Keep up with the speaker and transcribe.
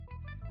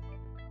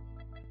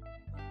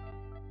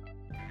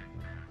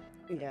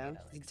Yeah,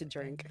 to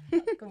drink.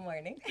 Good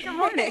morning. Good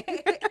morning.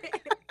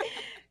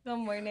 Good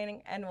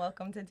morning and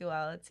welcome to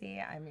Duality.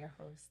 I'm your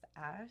host,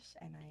 Ash,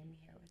 and I am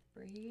here with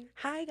Bree.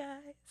 Hi, I'm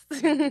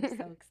guys.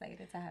 so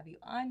excited to have you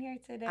on here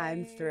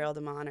I'm today. thrilled.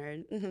 I'm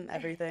honored.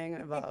 Everything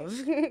above.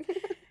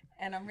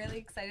 And I'm really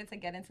excited to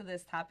get into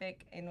this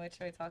topic in which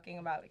we're talking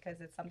about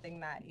because it's something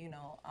that,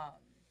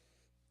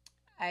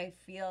 I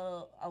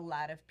feel a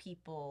lot of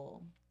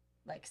people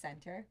like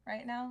center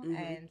right now.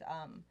 And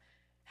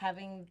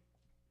having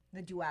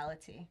the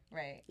duality,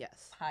 right?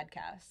 Yes.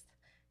 Podcast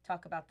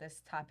talk about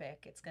this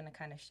topic. It's going to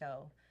kind of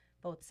show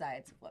both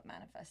sides of what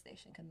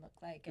manifestation can look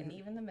like and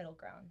even the middle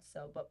ground.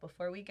 So, but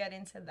before we get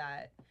into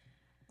that,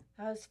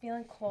 I was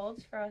feeling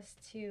called for us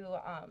to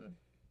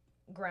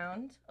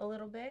ground a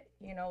little bit,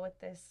 with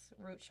this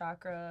root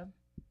chakra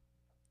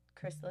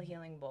crystal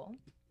healing bowl.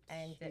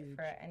 And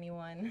for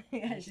anyone,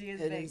 yeah, she is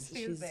big.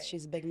 She's big.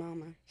 She's a big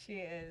mama. She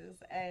is.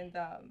 And,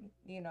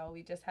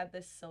 we just had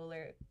this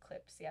solar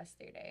eclipse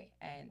yesterday.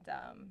 And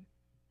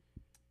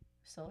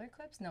solar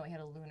eclipse? No, we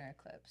had a lunar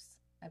eclipse,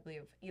 I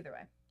believe. Either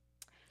way.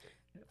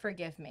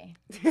 Forgive me.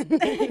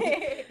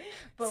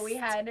 But we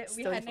had an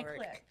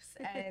eclipse.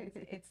 And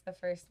it's the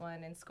first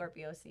one in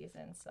Scorpio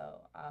season. So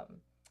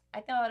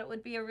I thought it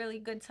would be a really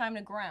good time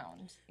to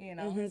ground,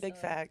 Big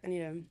fact. I need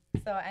him.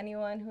 So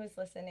anyone who's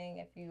listening,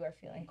 if you are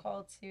feeling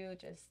called to,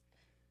 just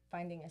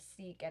finding a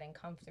seat, getting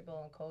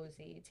comfortable and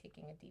cozy,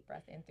 taking a deep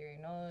breath in through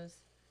your nose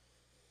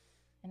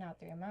and out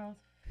through your mouth.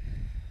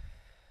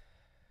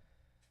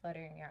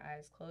 Fluttering your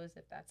eyes closed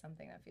if that's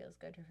something that feels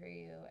good for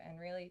you.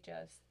 And really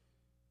just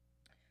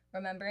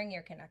remembering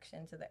your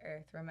connection to the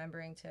earth,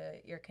 remembering to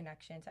your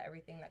connection to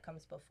everything that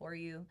comes before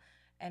you,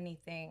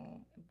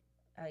 anything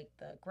like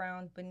the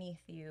ground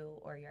beneath you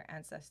or your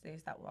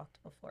ancestors that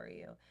walked before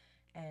you.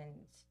 And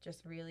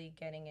just really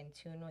getting in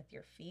tune with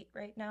your feet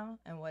right now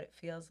and what it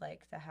feels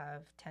like to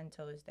have 10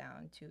 toes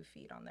down, 2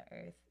 feet on the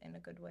earth in a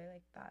good way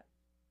like that.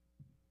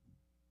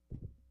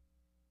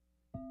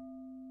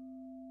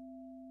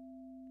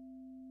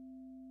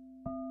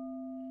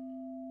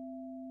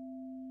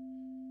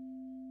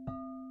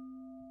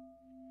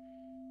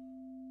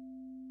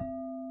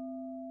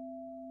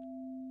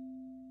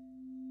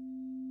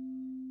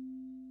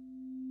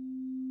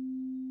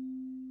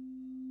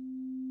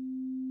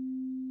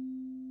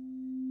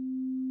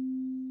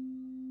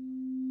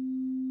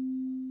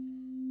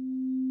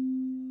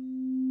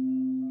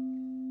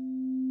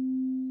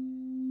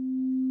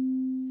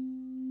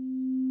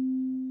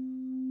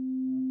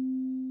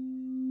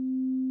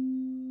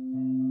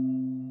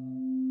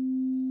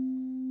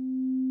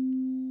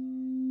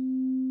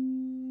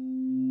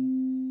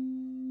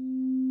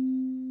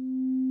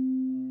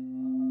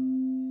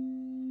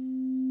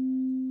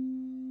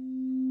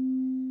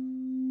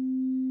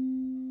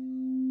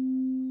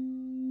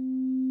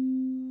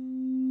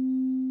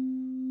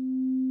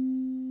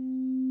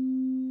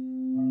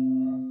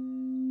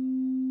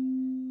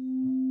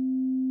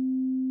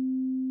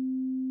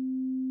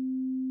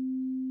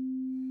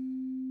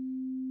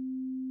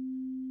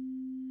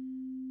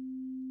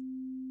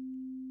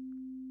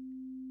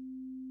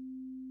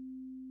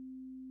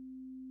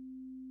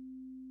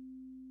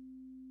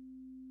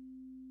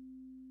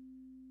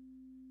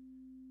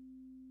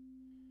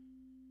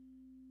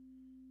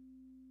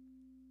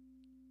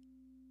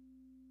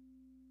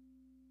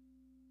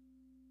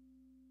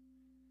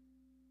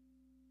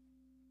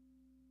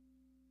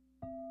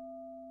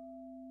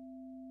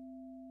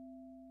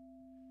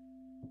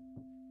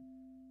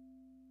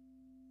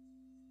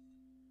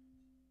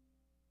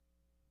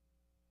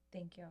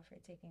 Thank you all for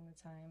taking the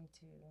time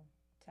to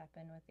tap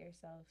in with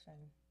yourself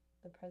and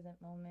the present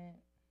moment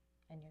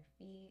and your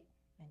feet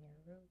and your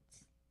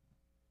roots.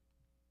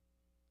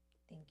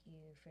 Thank you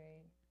for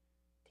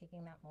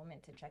taking that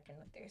moment to check in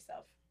with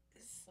yourself.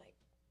 It's like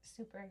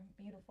super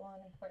beautiful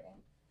and important,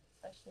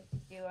 especially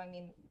for you. I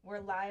mean, we're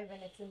live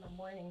and it's in the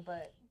morning,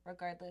 but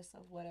regardless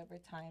of whatever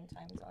time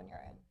zone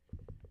you're in,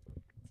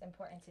 it's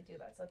important to do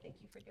that. So thank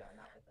you for doing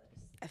that with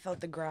us. I felt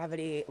the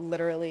gravity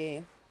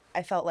literally.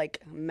 I felt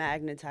like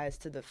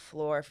magnetized to the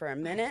floor for a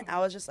minute. I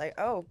was just like,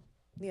 oh,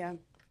 yeah.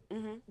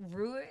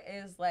 Root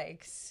is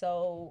like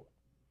so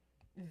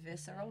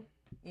visceral.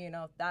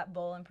 That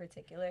bowl in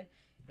particular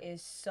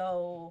is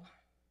so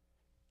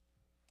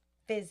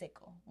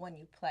physical when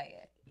you play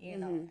it,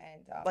 and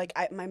like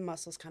my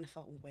muscles kind of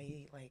felt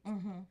way like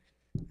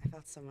I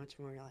felt so much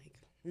more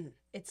like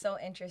It's so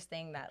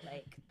interesting that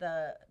like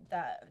the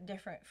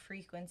different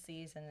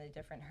frequencies and the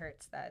different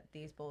hertz that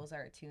these bowls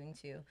are attuned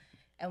to,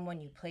 and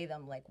when you play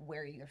them, like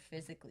where you're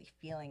physically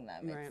feeling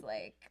them, Right. It's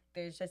like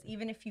there's just,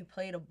 even if you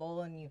played a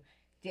bowl and you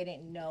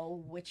didn't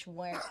know which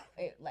one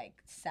it like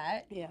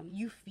set,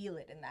 you feel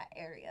it in that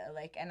area.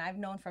 Like, and I've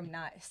known from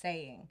not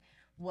saying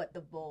what the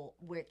bowl,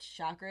 which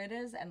chakra it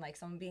is, and like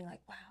someone being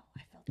like, wow,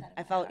 I felt that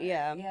in my heart.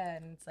 Yeah,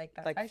 and it's like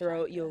that, like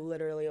throat, you'll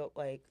literally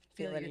like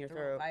feel it in your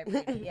throat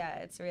vibrating. Yeah,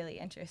 it's really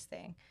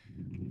interesting.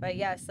 But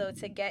yeah, so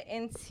to get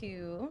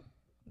into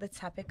the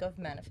topic of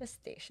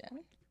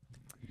manifestation,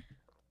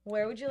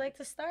 where would you like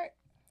to start?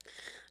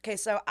 Okay,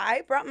 so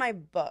I brought my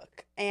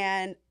book,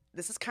 and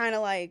this is kind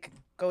of like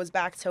goes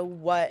back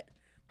to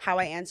how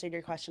I answered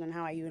your question and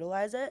how I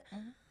utilize it.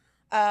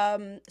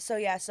 So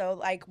yeah, so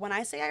like when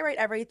I say I write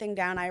everything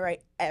down, I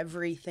write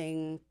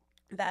everything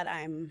that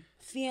I'm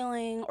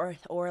feeling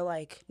or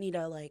like need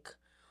to like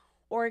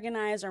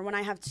organize, or when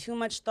I have too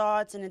much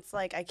thoughts and it's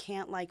like I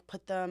can't like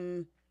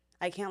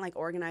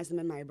organize them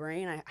in my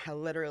brain. I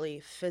literally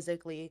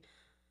physically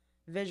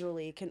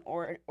visually can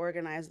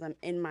organize them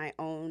in my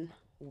own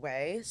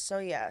way. So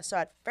yeah, so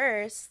at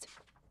first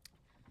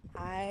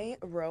I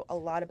wrote a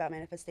lot about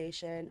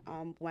manifestation.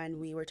 When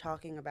we were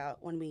talking about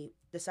when we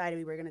decided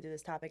we were gonna do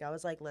this topic, I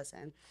was like,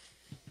 listen,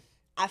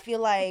 I feel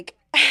like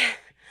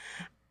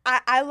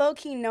I low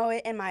key know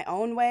it in my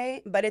own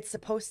way, but it's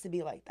supposed to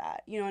be like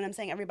that. You know what I'm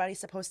saying? Everybody's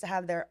supposed to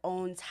have their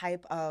own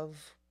type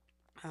of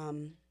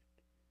um,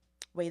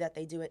 way that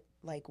they do it,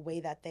 like way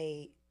that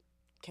they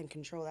can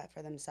control that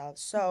for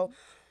themselves. So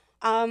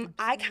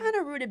I kind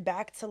of rooted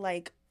back to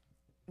like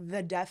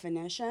the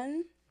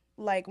definition,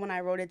 like when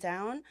I wrote it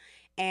down.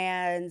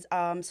 And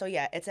so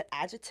yeah, it's an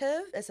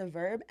adjective, it's a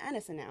verb, and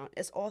it's a noun.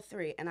 It's all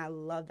three, and I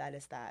love that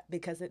it's that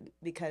because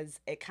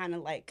it kind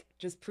of like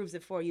just proves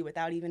it for you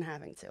without even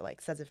having to.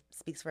 Like says it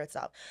speaks for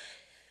itself.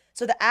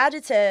 So the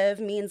adjective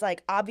means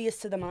like obvious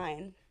to the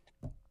mind,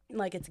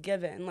 like it's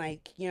given,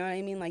 like you know what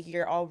I mean. Like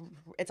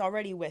it's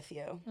already with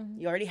you.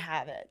 You already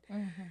have it,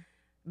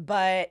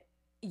 but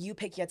you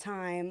pick your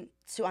time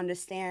to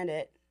understand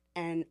it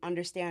and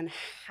understand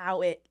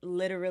how it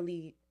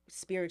literally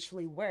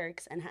spiritually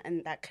works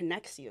and that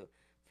connects you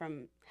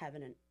from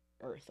heaven and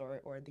earth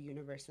or the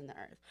universe and the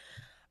earth.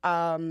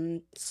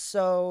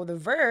 So the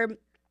verb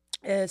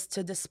is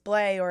to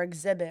display or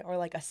exhibit or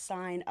like a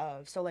sign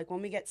of. So like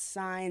when we get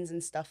signs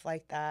and stuff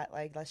like that,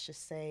 like let's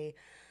just say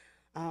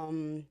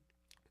um,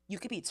 you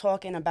could be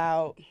talking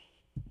about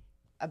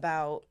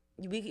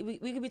we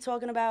could be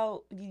talking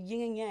about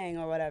yin and yang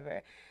or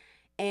whatever,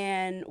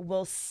 and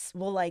we'll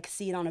like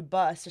see it on a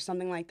bus or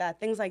something like that.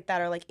 Things like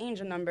that, or like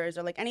angel numbers,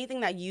 or like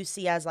anything that you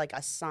see as like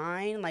a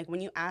sign. Like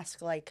when you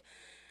ask like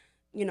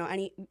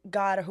any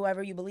god or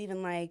whoever you believe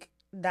in, like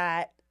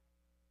that,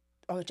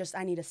 oh, just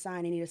I need a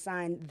sign, I need a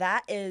sign.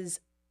 That is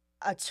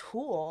a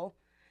tool.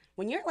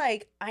 When you're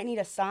like I need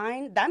a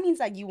sign, that means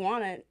that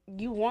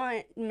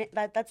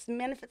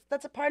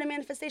that's a part of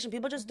manifestation.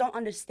 People just don't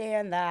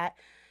understand that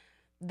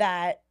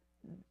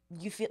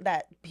you feel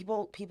that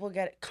people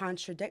get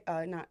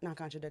not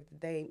contradicted,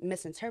 they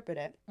misinterpret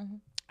it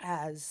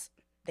as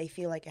they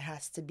feel like it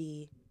has to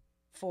be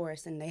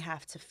forced and they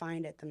have to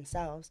find it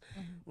themselves,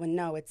 when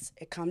no,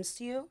 it comes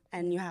to you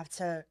and you have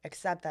to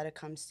accept that it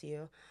comes to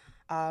you,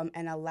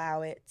 and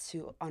allow it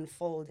to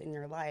unfold in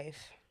your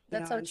life. You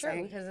That's know what so I'm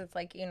true, saying? because it's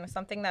like,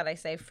 something that I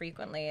say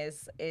frequently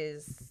is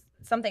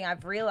something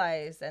I've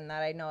realized, and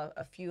that I know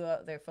a few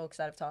other folks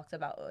that I've talked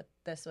about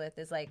this with,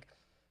 is like,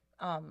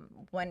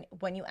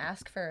 when you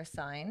ask for a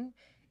sign,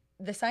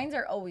 the signs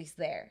are always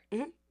there.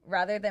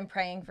 Rather than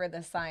praying for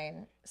the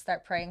sign,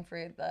 start praying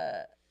for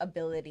the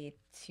ability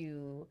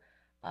to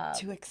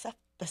To accept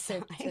the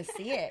sign. to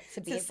see it, to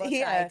be To able see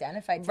to it.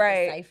 identify, to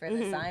Right. decipher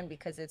the sign,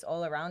 because it's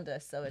all around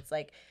us. So it's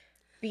like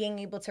being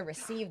able to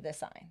receive the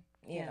sign,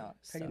 Yeah,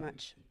 pretty so.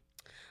 much.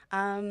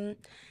 Um,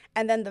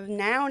 and then the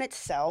noun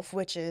itself,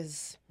 which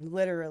is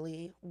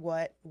literally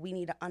what we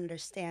need to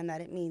understand that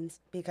it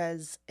means,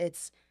 because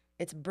it's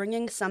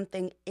bringing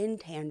something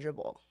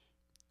intangible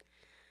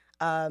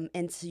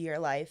into your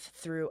life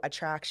through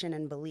attraction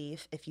and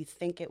belief. If you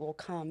think it will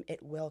come,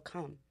 it will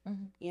come.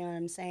 You know what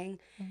I'm saying?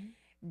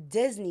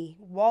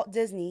 Walt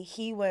Disney,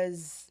 he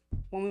was,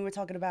 when we were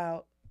talking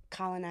about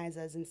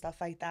colonizers and stuff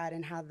like that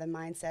and how the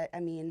mindset, I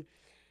mean,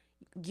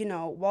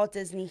 Walt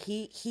Disney,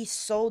 he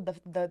sold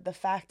the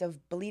fact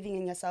of believing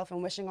in yourself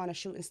and wishing on a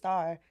shooting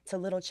star to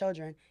little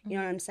children. You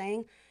know what I'm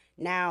saying?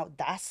 Now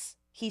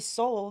he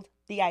sold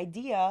the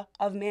idea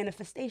of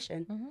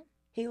manifestation.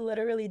 He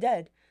literally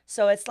did.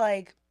 So it's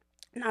like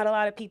not a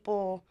lot of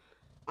people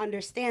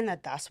understand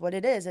that that's what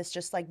it is. It's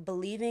just like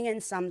believing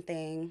in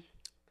something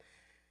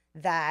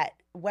that,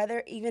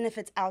 whether even if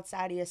it's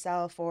outside of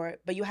yourself,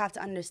 but you have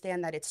to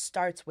understand that it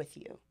starts with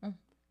you.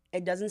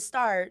 It doesn't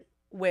start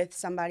with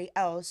somebody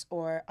else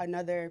or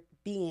another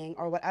being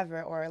or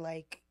whatever, or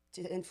like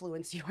to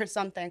influence you or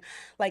something.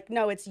 Like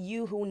no, it's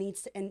you who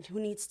needs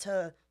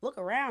to look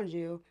around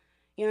you.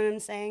 You know what I'm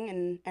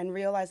saying? And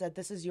realize that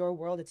this is your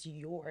world, it's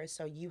yours.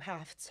 So you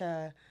have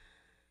to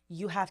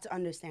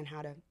understand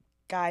how to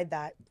guide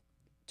that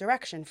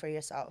direction for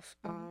yourself.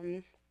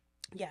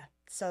 Yeah.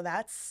 So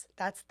that's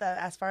the,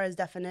 as far as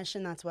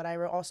definition, that's what I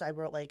wrote. Also, I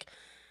wrote like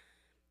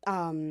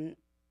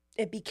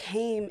it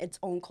became its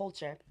own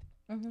culture,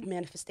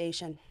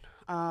 manifestation,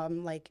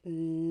 like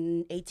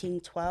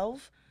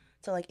 1812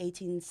 to like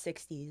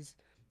 1860s.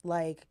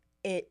 Like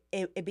it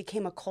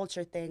became a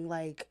culture thing.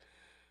 Like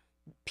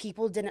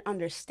people didn't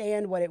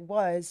understand what it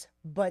was,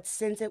 but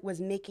since it was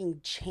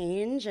making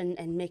change and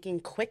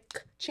making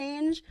quick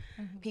change,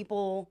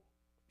 people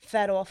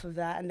fed off of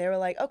that, and they were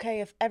like, okay,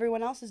 if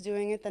everyone else is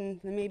doing it, then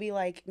maybe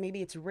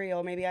it's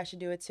real, maybe I should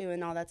do it too,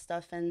 and all that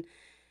stuff. And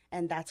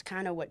that's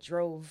kind of what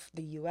drove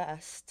the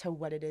US to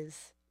what it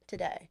is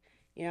today.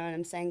 You know what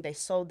I'm saying? They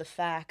sold the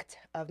fact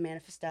of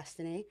Manifest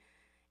Destiny,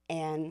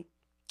 and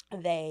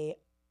they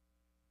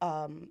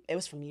it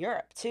was from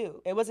Europe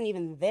too. It wasn't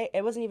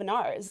even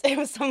ours. It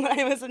was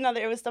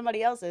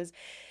somebody else's.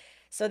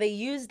 So they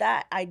used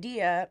that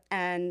idea,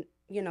 and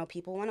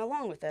people went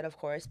along with it, of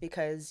course,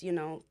 because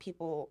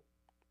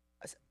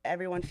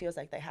everyone feels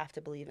like they have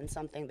to believe in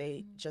something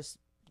they just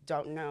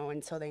don't know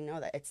until they know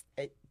that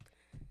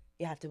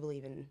you have to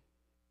believe in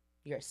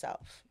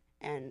yourself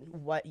and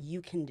what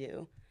you can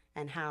do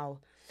and how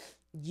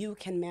you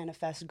can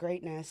manifest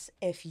greatness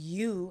if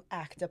you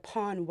act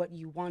upon what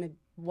you want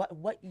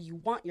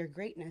your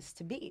greatness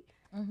to be.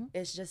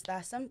 It's just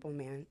that simple,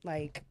 man.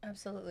 Like,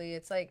 absolutely.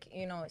 It's like,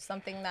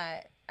 something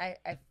that I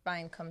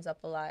find comes up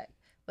a lot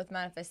with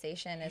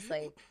manifestation is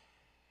like,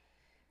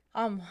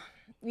 I'm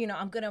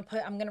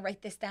gonna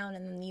write this down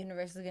and then the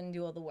universe is gonna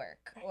do all the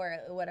work, or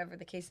whatever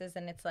the case is.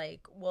 And it's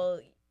like, well,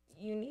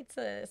 you need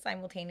to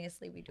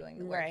simultaneously be doing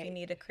the work. Right. You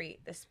need to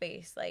create the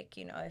space. Like,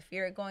 if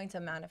you're going to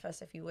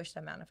manifest, if you wish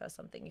to manifest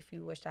something, if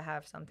you wish to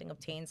have something,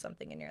 obtain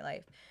something in your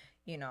life,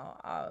 you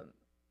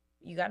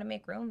got to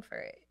make room for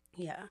it.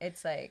 Yeah.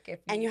 It's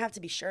like, and you have to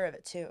be sure of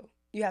it too.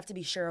 You have to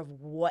be sure of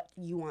what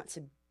you want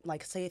to,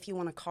 like, say if you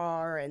want a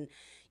car and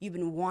you've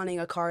been wanting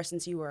a car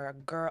since you were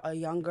a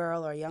young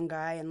girl or a young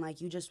guy, and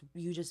like you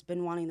just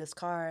been wanting this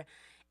car,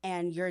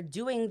 and you're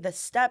doing the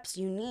steps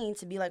you need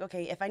to be like,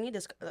 okay, if I need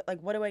this,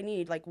 like, what do I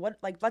need? Like,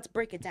 let's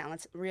break it down.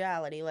 Let's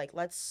reality. Like,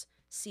 let's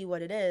see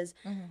what it is.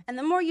 And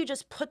the more you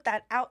just put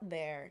that out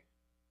there,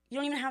 you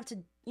don't even have to,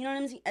 you know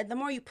what I'm saying? The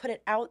more you put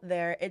it out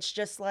there, it's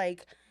just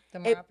like, the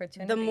more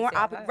opportunities, the more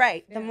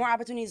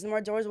opportunities, the more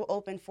doors will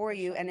open for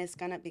you. And it's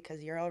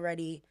because you're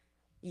already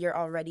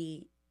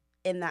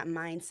in that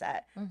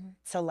mindset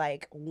to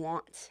like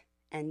want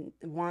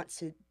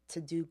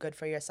to do good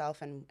for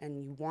yourself, and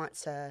you want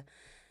to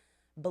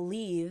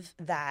believe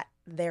that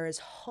there is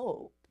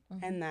hope,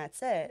 and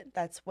that's it.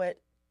 That's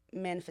what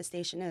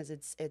manifestation is.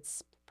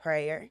 It's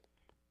prayer.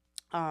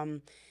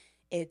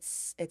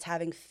 It's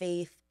having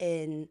faith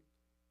in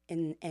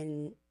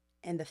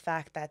the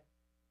fact that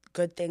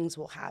good things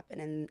will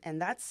happen,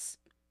 and that's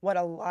what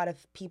a lot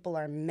of people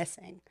are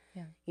missing.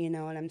 Yeah, you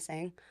know what I'm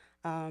saying?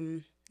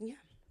 Yeah,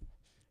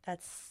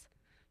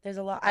 there's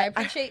a lot. I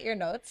appreciate your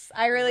notes.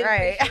 I really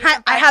right.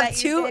 I have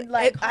two.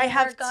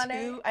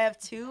 I have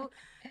 2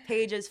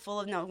 pages full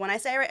of notes. When I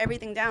say I write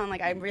everything down,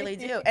 like, I really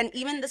do. And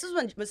even this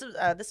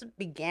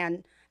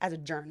began as a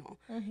journal.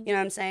 You know what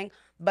I'm saying?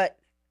 But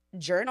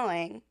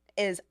journaling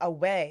is a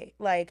way,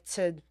 like,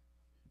 to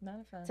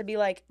manifest. To be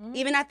like,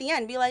 even at the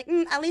end, be like,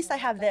 at least I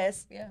have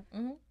this. Yeah.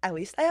 At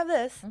least I have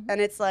this.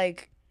 And it's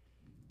like,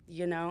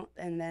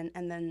 and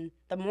then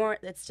the more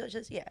it's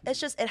just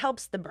it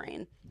helps the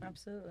brain.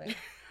 Absolutely.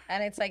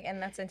 And it's like, and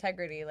that's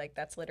integrity. Like,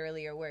 that's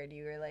literally your word.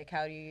 You were like,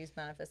 how do you use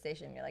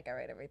manifestation? You're like, I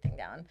write everything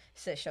down.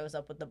 She shows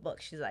up with the book.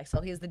 She's like,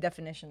 so here's the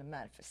definition of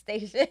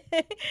manifestation.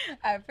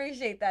 I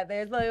appreciate that.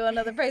 There's only one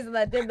other person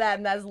that did that,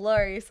 and that's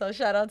Lori. So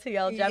shout out to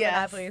y'all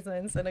Gemini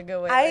placements in a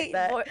good way like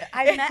that.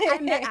 I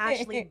met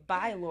Ashley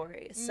by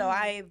Lori. So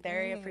I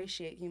very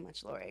appreciate you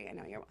much, Lori. I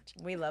know you're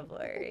watching. We love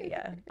Lori,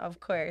 yeah. Of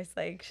course.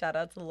 Like, shout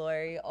out to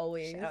Lori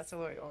always. Shout out to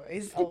Lori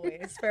always.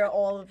 Always. For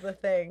all of the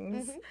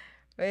things.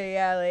 But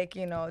yeah, like,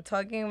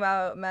 talking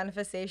about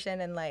manifestation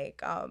and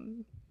like,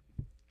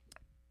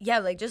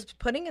 like just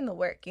putting in the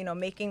work,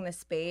 making the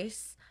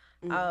space.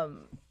 I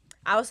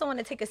also want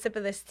to take a sip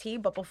of this tea,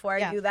 but before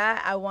I do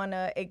that, I want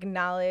to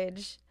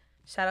acknowledge,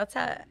 shout out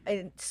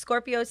to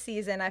Scorpio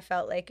season. I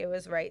felt like it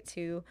was right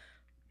to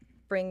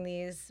bring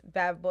these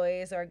bad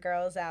boys or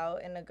girls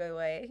out in a good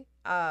way.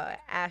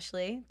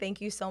 Ashley, thank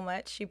you so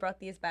much. She brought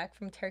these back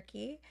from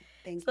Turkey.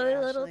 Thank you,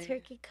 Ashley. Little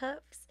turkey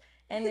cups.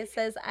 And it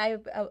says, I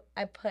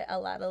put a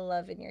lot of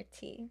love in your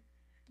tea.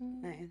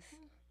 Nice.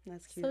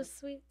 That's cute. So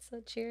sweet.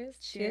 So cheers.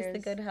 Cheers to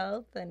good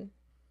health. And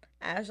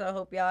Ash, I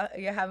hope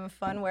you're having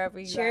fun wherever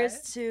you are.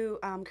 Cheers to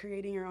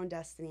creating your own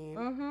destiny.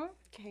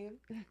 Okay.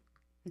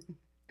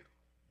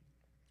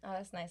 Oh,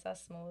 that's nice.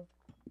 That's smooth.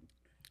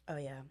 Oh,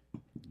 yeah.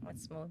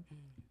 That's smooth.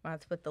 I'll have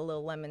to put the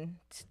little lemon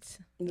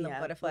in the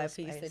butterfly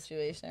pea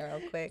situation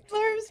real quick.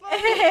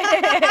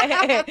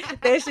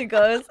 There she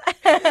goes.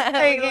 We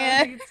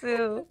love you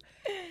too.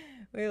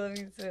 We love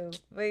you too.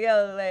 But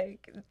yo,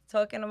 like,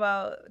 talking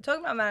about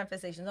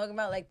manifestation, talking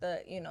about like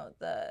the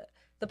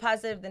the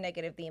positive, the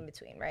negative, the in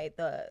between, right?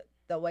 The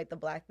white, the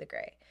black, the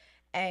gray.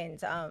 And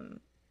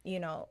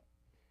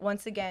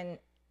once again,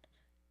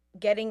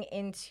 getting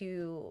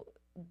into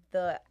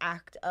the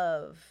act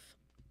of,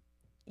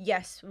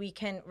 yes, we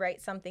can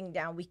write something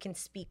down, we can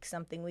speak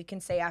something, we can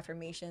say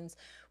affirmations,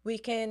 we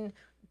can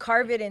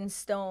carve it in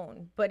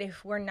stone, but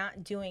if we're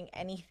not doing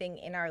anything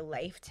in our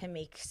life to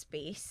make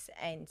space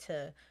and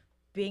to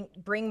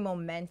bring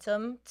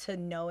momentum to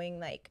knowing,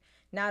 like,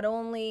 not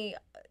only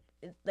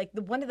like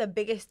one of the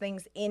biggest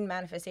things in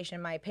manifestation,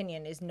 in my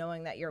opinion, is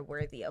knowing that you're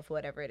worthy of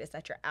whatever it is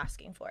that you're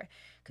asking for.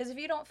 Because if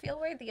you don't feel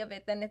worthy of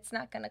it, then it's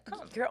not going to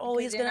come. You're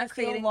always going to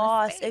feel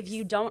lost if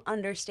you don't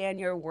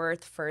understand your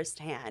worth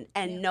firsthand,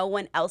 and no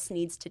one else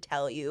needs to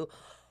tell you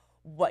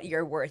what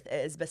your worth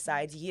is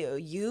besides you.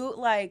 You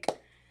like,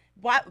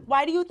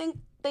 why do you think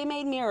they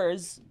made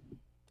mirrors?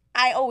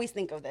 I always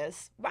think of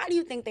this. Why do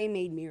you think they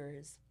made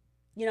mirrors?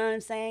 You know what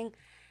I'm saying?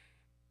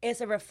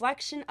 It's a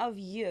reflection of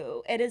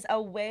you. It is a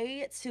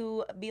way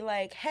to be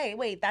like, hey,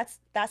 wait, that's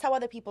how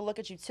other people look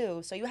at you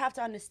too. So you have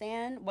to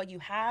understand what you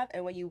have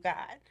and what you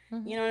got.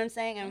 Mm-hmm. You know what I'm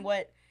saying? And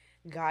what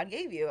God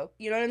gave you.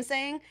 You know what I'm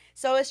saying?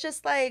 So it's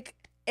just like,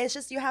 it's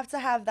just, you have to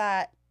have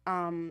that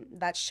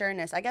that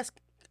sureness. I guess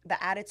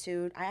the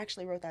attitude, I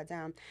actually wrote that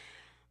down.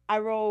 I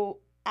wrote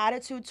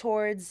attitude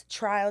towards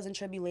trials and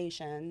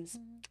tribulations.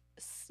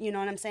 You know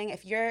what I'm saying?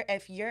 If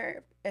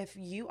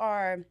you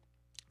are,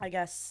 I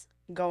guess,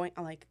 going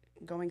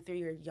through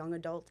your young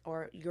adult,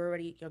 or you're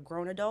already a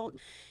grown adult,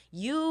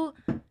 you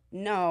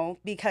know,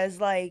 because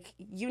like,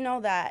 you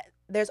know that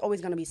there's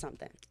always going to be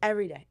something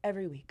every day,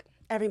 every week,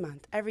 every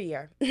month, every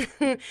year.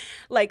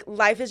 Like,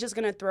 life is just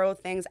going to throw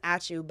things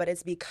at you, but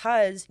it's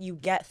because you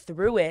get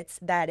through it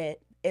that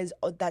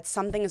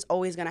something is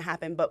always going to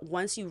happen. But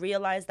once you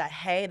realize that,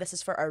 hey, this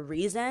is for a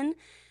reason,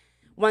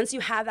 once you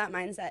have that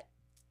mindset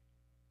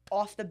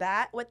off the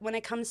bat when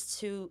it comes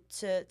to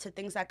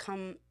things that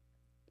come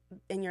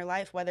in your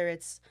life, whether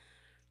it's,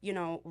 you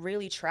know,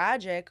 really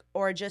tragic,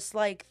 or just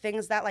like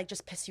things that like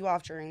just piss you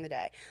off during the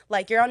day,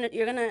 like you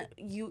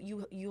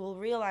will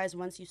realize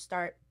once you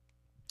start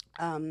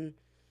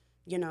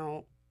you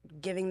know,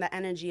 giving the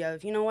energy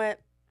of, you know what,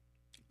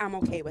 I'm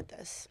okay with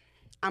this,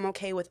 I'm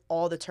okay with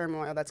all the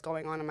turmoil that's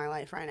going on in my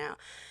life right now.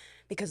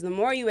 Because the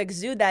more you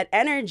exude that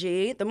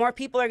energy, the more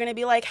people are going to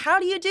be like, how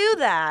do you do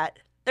that?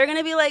 They're going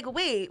to be like,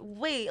 wait,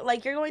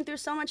 like, you're going through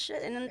so much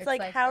shit. And it's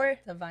like how are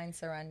divine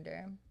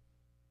surrender.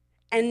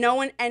 And no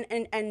one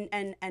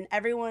and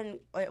everyone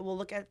will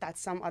look at that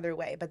some other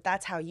way, but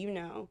that's how you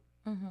know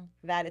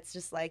that it's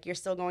just like you're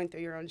still going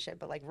through your own shit.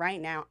 But like right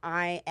now,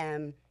 I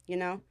am, you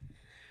know,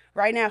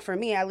 right now for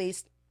me at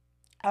least,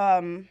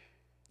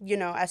 you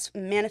know, as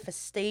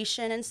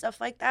manifestation and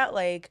stuff like that,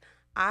 like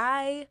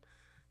I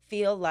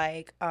feel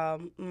like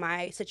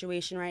my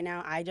situation right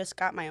now, I just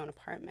got my own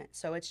apartment,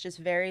 so it's just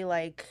very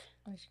like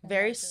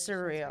very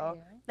surreal.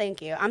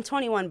 Thank you. I'm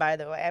 21, by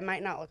the way. I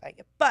might not look like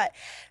it, but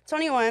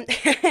 21.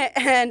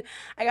 And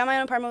I got my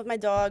own apartment with my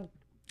dog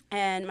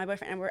and my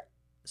boyfriend, and we're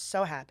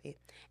so happy.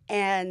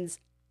 And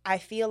I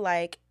feel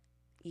like,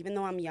 even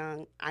though I'm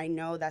young, I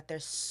know that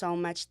there's so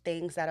much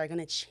things that are going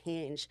to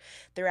change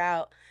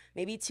throughout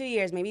maybe 2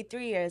 years, maybe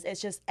 3 years.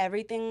 It's just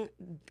everything,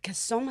 because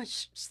so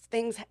much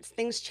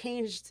things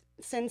changed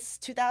since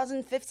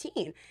 2015.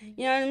 You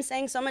know what I'm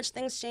saying? So much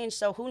things changed.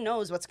 So who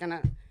knows what's going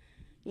to,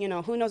 you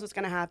know, who knows what's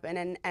going to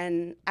happen.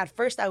 And at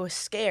first I was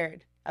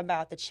scared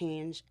about the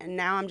change. And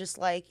now I'm just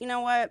like, you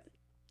know what?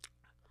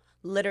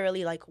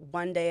 Literally like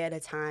one day at a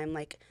time.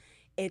 Like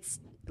it's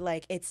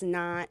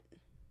not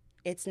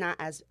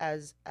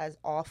as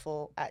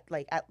awful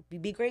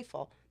be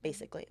grateful,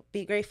 basically.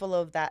 Be grateful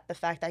of that, the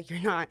fact that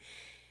you're not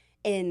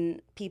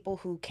in people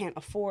who can't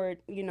afford,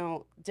 you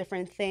know,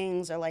 different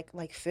things, or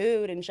like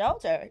food and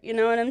shelter. You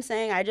know what I'm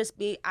saying? I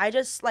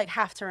just like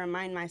have to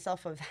remind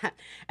myself of that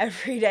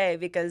every day,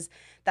 because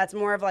that's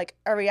more of like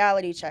a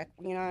reality check,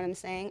 you know what I'm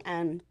saying?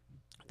 And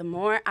the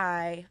more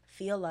I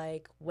feel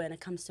like, when it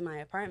comes to my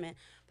apartment,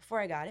 before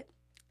I got it,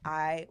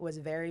 I was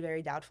very,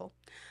 very doubtful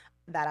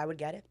that I would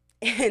get it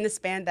in the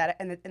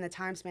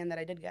time span that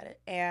I did get it.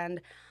 And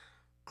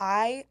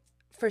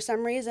for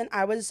some reason,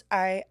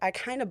 I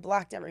kind of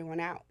blocked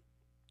everyone out.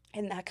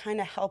 And that kind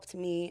of helped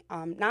me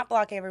not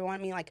block everyone,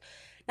 I mean, like,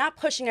 not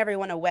pushing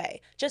everyone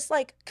away, just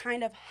like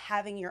kind of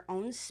having your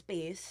own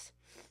space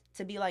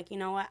to be like, you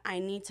know what, I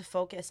need to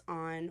focus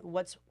on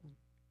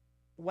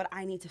what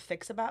I need to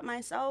fix about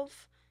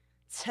myself,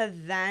 to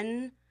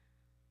then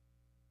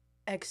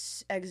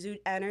exude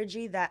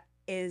energy that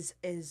is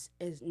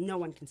no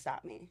one can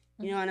stop me.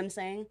 You know what I'm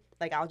saying?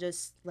 Like, I'll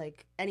just,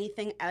 like,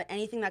 anything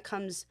that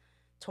comes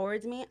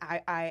towards me,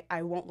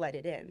 I won't let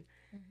it in.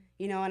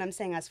 You know what I'm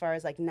saying? As far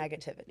as like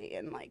negativity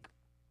and like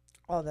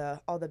all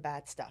the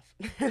bad stuff.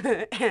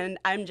 And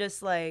I'm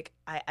just like,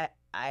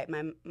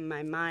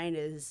 my mind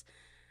is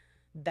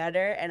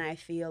better, and I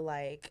feel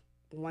like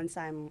once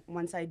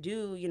I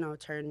do, you know,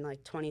 turn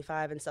like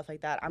 25 and stuff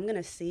like that, I'm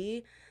gonna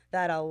see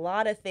that a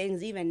lot of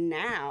things, even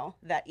now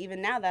that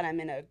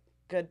I'm in a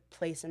good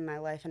place in my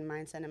life and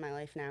mindset in my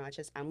life now, it's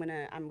just I'm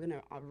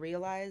gonna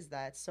realize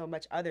that so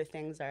much other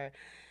things are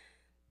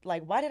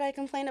like, why did I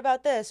complain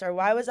about this, or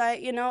why was I,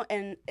 you know?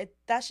 And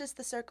that's just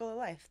the circle of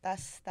life.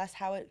 That's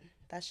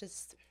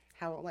just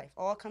how life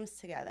all comes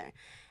together.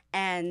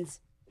 And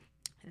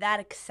that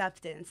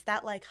acceptance,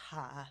 that like,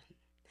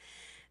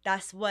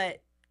 that's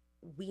what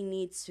we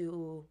need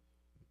to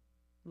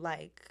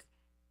like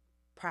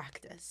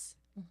practice.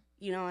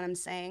 You know what I'm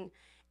saying?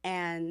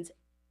 And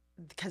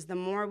because the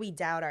more we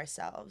doubt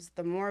ourselves,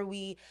 the more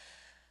we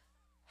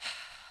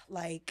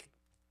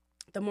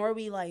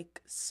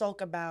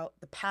sulk about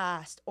the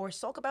past or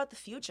sulk about the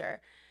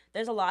future.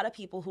 There's a lot of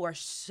people who are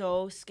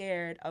so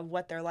scared of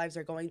what their lives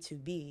are going to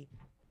be.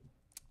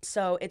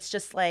 So it's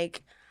just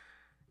like,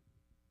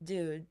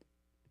 dude,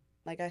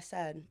 like I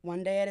said,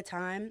 one day at a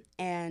time,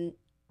 and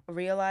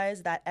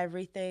realize that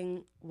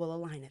everything will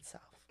align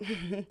itself.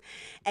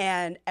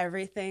 And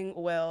everything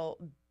will,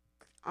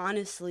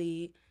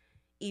 honestly,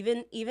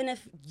 even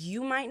if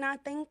you might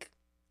not think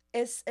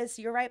it's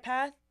your right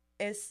path,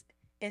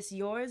 it's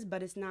yours,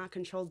 but it's not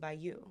controlled by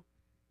you.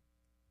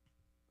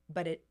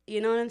 But it,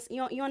 you know what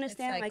I'm you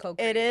understand, like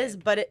it is,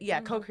 co-created. but it,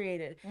 yeah,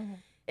 co-created.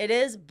 It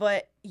is,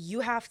 but you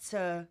have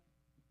to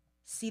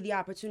see the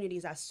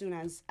opportunities as soon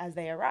as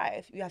they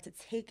arrive. You have to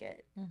take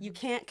it. You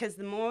can't, because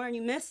the more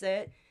you miss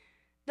it,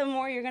 the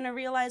more you're gonna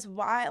realize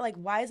why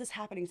is this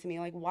happening to me?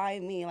 Like, why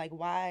me? Like,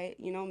 why,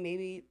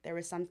 maybe there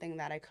was something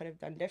that I could have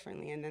done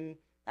differently. And then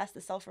that's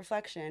the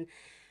self-reflection.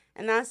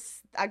 And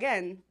that's,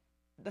 again,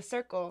 the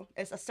circle.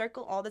 It's a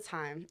circle all the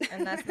time.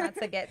 And that's not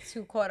to get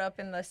too caught up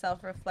in the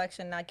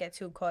self-reflection, not get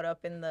too caught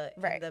up in the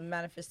Right. in the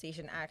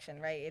manifestation action,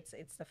 right?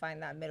 It's to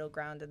find that middle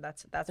ground, and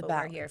that's The what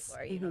balance. we're here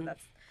for. You know,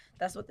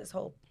 that's what this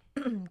whole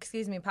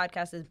excuse me,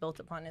 podcast is built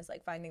upon, is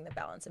like finding the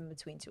balance in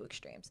between two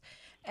extremes.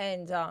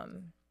 And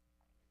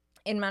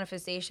in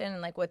manifestation, and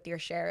like with your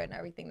share and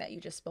everything that you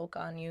just spoke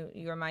on, you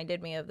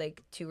reminded me of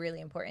like two really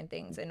important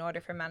things. In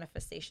order for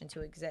manifestation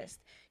to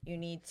exist, you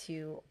need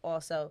to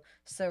also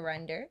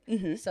surrender.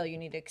 So you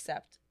need to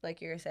accept,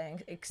 like you were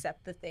saying,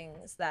 accept the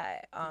things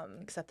that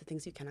accept the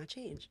things you cannot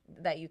change,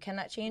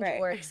 right.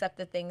 Or accept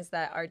the things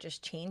that are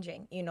just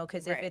changing,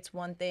 because if it's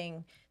one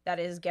thing that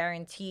is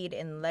guaranteed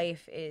in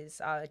life,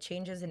 is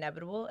change is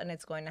inevitable, and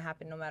it's going to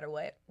happen no matter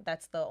what.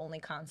 That's the only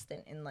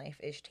constant in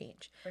life, is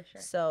change. For sure.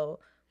 So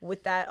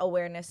with that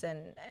awareness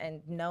and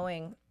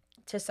knowing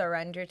to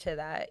surrender to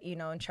that,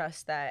 and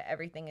trust that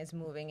everything is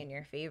moving in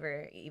your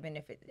favor, even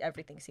if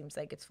everything seems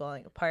like it's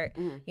falling apart.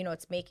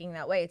 It's making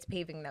that way, it's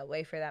paving that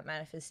way for that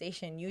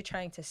manifestation. You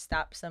trying to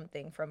stop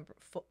something from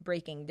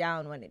breaking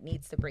down when it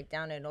needs to break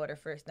down in order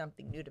for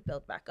something new to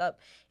build back up,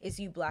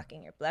 is you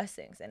blocking your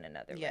blessings in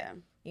another way.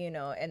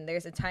 And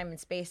there's a time and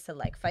space to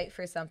like fight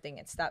for something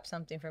and stop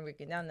something from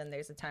breaking down, then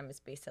there's a time and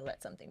space to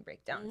let something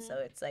break down. So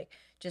it's like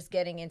just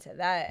getting into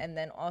that, and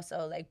then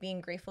also like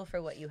being grateful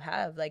for what you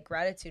have. Like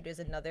gratitude is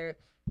another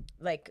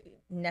like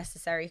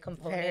necessary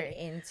component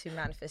into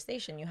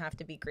manifestation. You have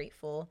to be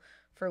grateful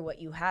for what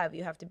you have.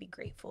 You have to be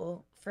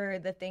grateful for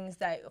the things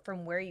that,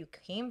 from where you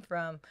came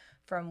from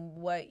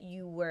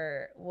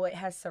what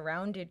has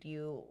surrounded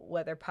you,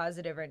 whether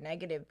positive or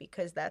negative,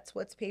 because that's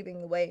what's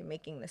paving the way,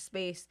 making the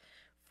space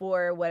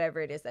for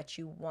whatever it is that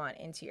you want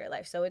into your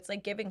life. So it's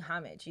like giving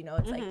homage,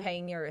 it's like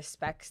paying your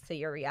respects to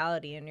your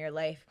reality in your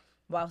life,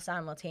 while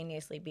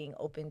simultaneously being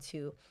open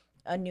to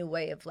a new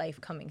way of life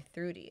coming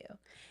through to you.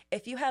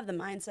 If you have the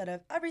mindset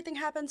of everything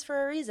happens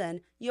for a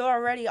reason, you're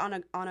already on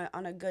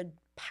a good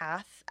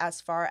path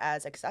as far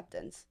as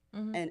acceptance,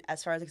 and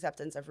as far as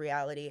acceptance of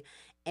reality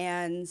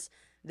and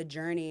the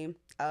journey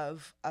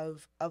of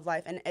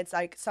life. And it's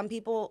like, some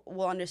people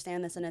will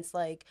understand this, and it's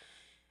like,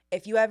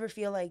 if you ever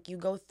feel like you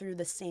go through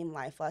the same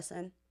life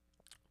lesson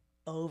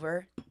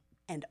over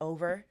and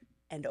over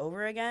and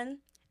over again,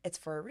 it's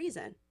for a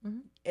reason.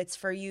 It's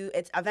for you.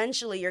 It's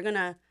eventually you're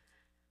gonna,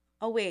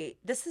 oh wait,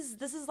 this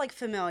is like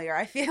familiar.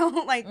 I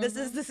feel like this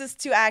is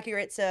too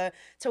accurate to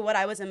what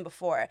I was in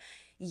before.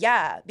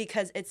 Yeah,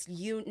 because it's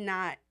you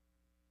not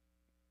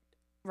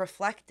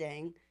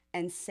reflecting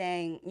and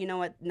saying, you know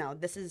what, no,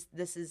 this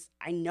is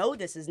I know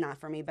this is not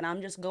for me, but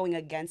I'm just going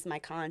against my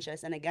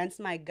conscience and against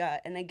my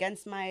gut and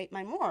against my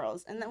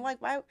morals. And then, like,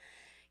 why,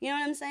 you know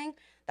what I'm saying?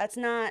 That's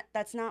not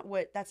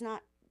why that's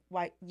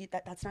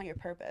not your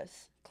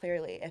purpose,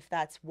 clearly.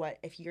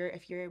 If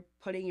you're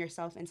putting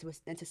yourself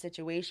into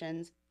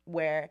situations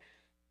where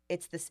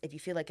it's this, if you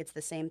feel like it's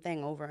the same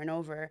thing over and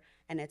over,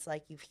 and it's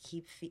like you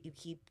keep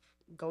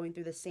going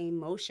through the same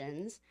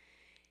motions,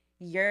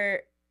 your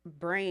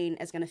brain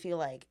is going to feel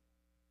like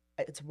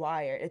it's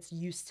wired, it's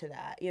used to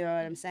that, you know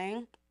what I'm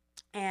saying?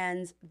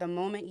 And the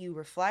moment you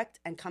reflect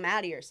and come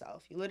out of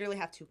yourself, you literally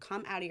have to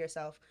come out of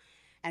yourself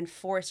and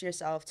force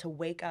yourself to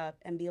wake up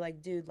and be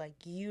like, dude, like,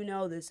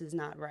 this is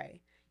not right,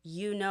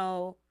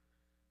 this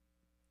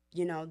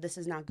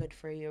is not good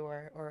for you,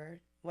 or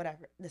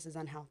whatever, this is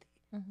unhealthy.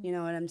 You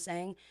know what I'm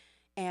saying?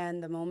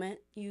 And the moment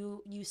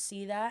you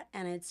see that,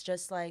 and it's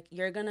just like,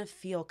 you're gonna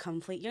feel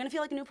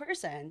like a new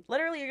person.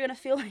 Literally, you're gonna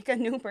feel like a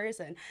new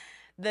person.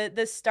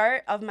 The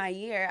start of my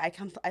year, I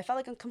felt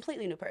like a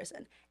completely new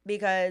person,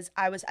 because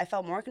I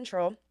felt more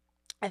control.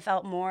 I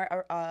felt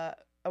more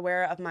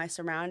aware of my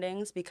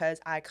surroundings, because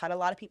I cut a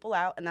lot of people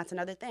out, and that's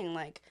another thing.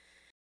 Like,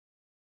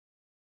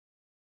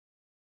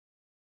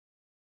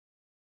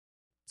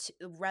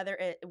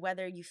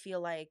 whether you feel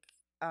like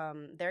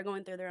they're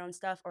going through their own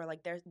stuff, or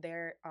like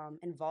they're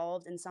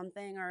involved in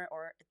something,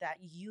 or that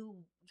you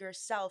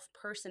yourself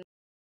personally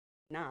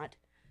not,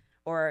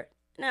 or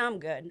no, I'm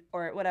good,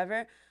 or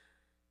whatever.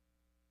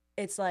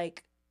 It's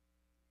like,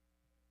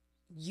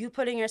 you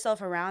putting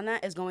yourself around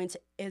that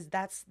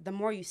that's the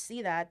more you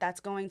see that, that's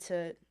going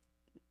to,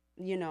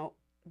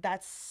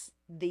 that's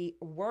the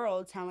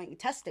world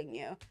testing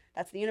you.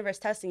 That's the universe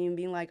testing you and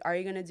being like, are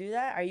you going to do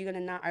that? Are you going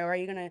to not? Or are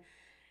you going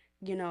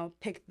to,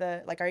 pick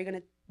are you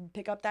going to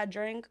pick up that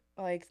drink?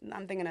 Like,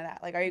 I'm thinking of that.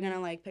 Like, are you gonna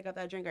like pick up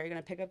that drink? Are you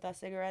gonna pick up that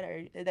cigarette?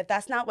 Or if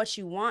that's not what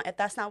you want, if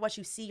that's not what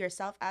you see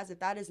yourself as, if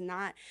that is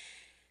not,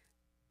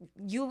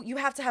 you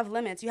have to have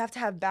limits. You have to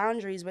have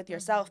boundaries with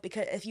yourself,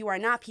 because if you are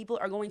not, people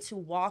are going to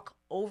walk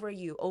over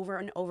you over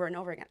and over and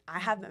over again. I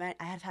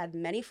have had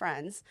many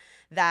friends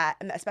that,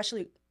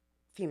 especially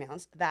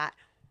females, that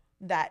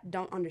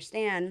don't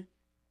understand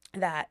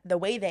that the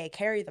way they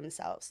carry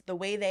themselves, the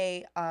way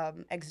they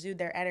exude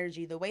their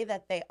energy, the way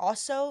that they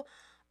also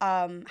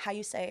how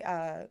you say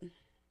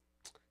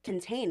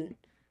contain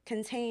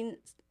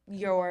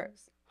your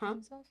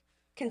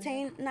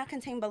contain, not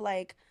contain, but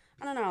like,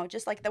 I don't know,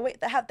 just like the way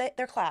they have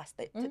their class,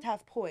 to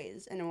have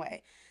poise in a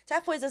way. To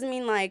have poise doesn't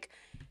mean like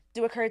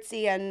do a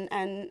curtsy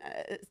and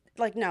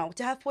like, no.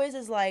 To have poise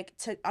is like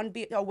to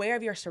be aware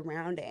of your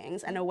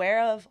surroundings and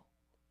aware of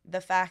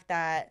the fact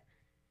that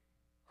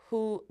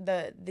who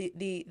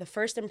the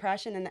first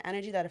impression and the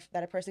energy that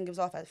a person gives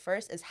off at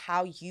first is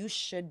how you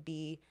should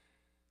be,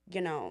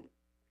 you know,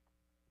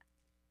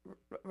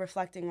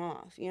 reflecting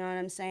off. You know what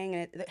I'm saying?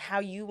 And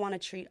how you want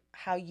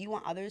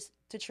others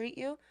to treat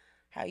you,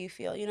 how you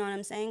feel. You know what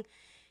I'm saying?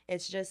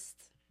 It's just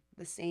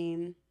the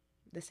same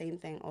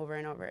thing over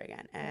and over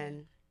again.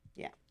 And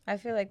yeah, I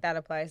feel like that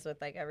applies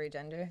with like every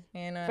gender,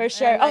 you know. For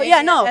sure. And, like, oh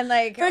yeah, no. And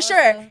like for also,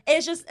 sure.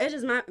 It's just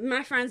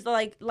my friends,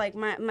 like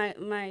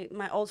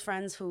my old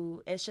friends,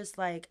 who it's just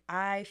like,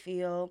 I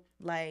feel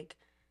like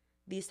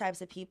these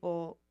types of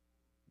people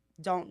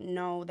don't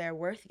know their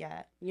worth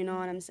yet. You know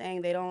what I'm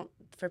saying? They don't,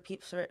 for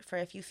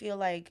if you feel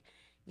like,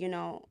 you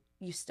know,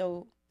 you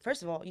still,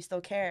 first of all, you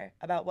still care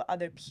about what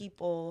other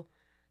people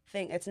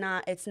think. It's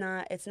not,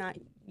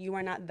 you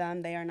are not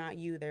them, they are not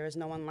you. There is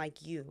no one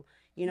like you.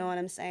 You know what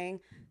I'm saying?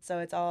 So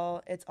it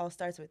all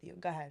starts with you.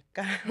 Go ahead.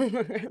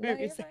 No,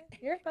 you're fine.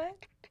 You're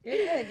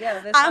good.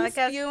 Yeah, this I'm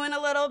podcast, spewing a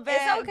little bit.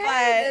 It's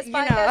okay. But, this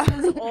podcast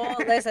is all,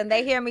 listen,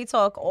 they hear me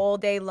talk all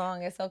day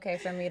long. It's okay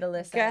for me to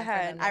listen. Go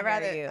ahead.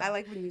 I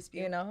like when you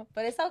spew. You know,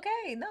 but it's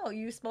okay. No,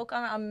 you spoke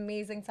on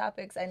amazing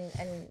topics, and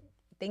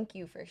thank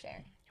you for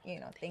sharing. You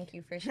know, thank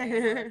you for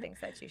sharing all the things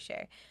that you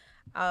share.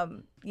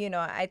 You know,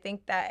 I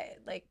think that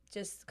like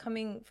just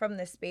coming from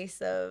the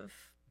space of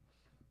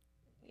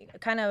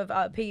kind of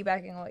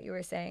piggybacking on what you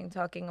were saying,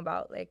 talking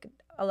about like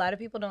a lot of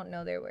people don't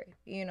know their worth,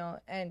 you know,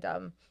 and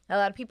a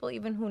lot of people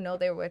even who know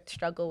their worth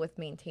struggle with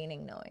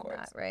maintaining knowing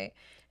that, right?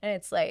 And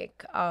it's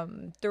like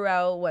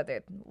throughout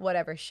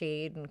whatever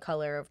shade and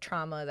color of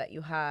trauma that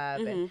you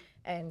have,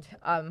 and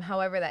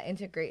however that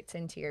integrates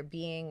into your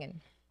being,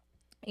 and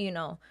you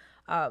know,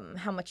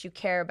 how much you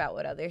care about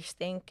what others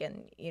think,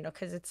 and you know,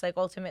 because it's like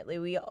ultimately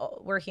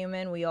we're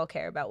human, we all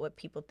care about what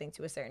people think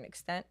to a certain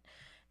extent.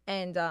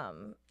 And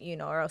you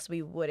know, or else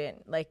we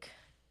wouldn't, like,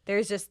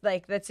 there's just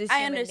like, that's just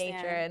human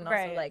nature, and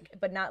also like,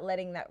 but not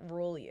letting that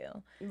rule you,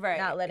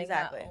 not letting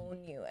that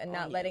own you, and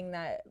not letting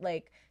that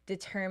like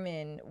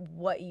determine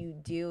what you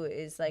do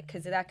is like,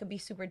 because that could be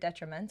super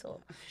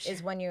detrimental.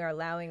 Is when you're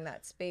allowing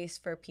that space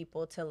for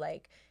people to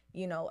like,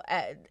 you know,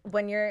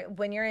 when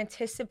you're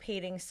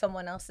anticipating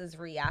someone else's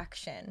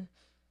reaction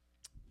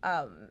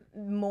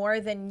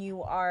more than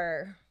you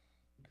are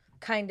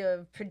kind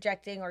of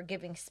projecting or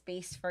giving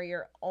space for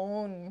your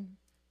own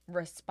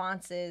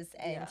responses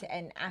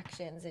and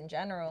actions in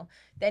general,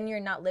 then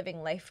you're not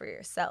living life for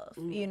yourself,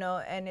 you know.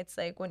 And it's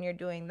like when you're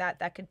doing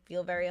that could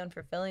feel very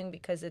unfulfilling,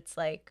 because it's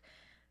like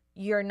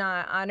you're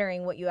not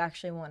honoring what you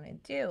actually want to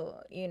do,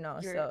 you know.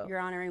 You're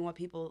honoring what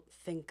people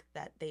think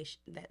that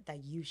that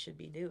you should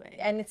be doing,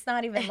 and it's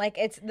not even like,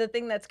 it's the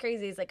thing that's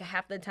crazy is like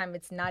half the time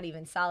it's not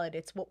even solid,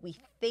 it's what we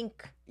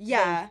think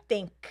they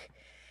think.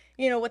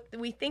 You know, what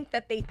we think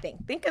that they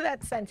think. Think of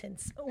that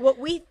sentence. What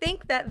we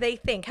think that they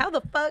think. How the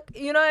fuck?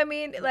 You know what I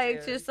mean?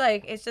 Like, just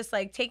like, it's just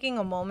like taking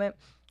a moment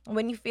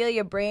when you feel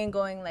your brain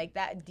going like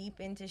that deep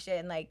into shit,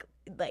 and like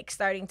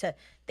starting to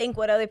think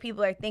what other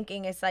people are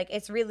thinking. It's like,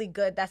 it's really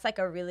good. That's like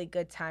a really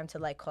good time to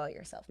like call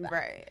yourself back.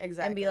 Right,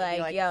 exactly. And be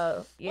like,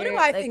 yo, what do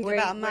I think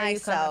about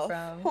myself?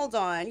 Hold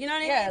on. You know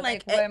what I mean?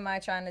 Like what am I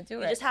trying to do?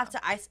 You just have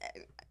to,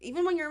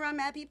 even when you're around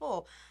mad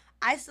people,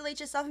 isolate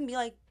yourself and be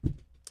like,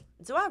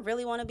 do I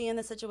really want to be in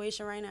this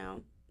situation right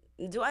now?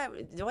 Do I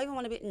even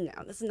want to be? No,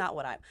 this is not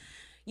what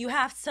you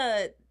have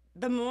to,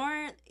 the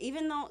more,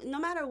 even though, no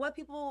matter what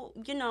people,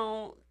 you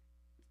know,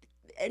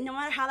 no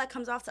matter how that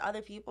comes off to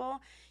other people,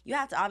 you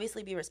have to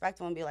obviously be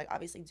respectful and be like,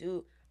 obviously,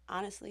 dude,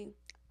 honestly,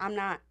 I'm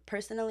not,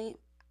 personally,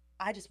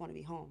 I just want to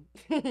be home.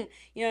 You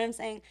know what I'm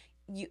saying?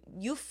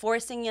 You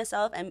forcing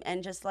yourself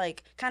and just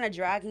like kind of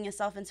dragging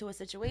yourself into a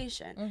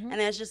situation.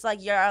 And it's just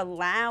like, you're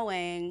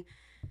allowing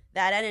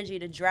that energy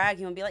to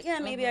drag you and be like, yeah,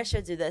 maybe I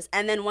should do this.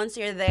 And then once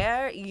you're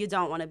there, you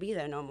don't want to be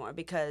there no more,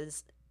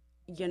 because,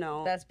 you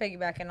know, that's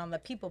piggybacking on the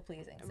people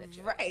pleasing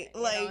situation, right?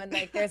 Like, you know? And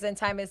like, there's a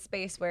time and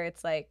space where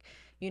it's like,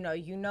 you know,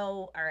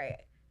 all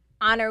right,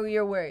 honor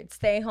your words,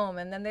 stay home.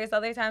 And then there's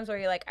other times where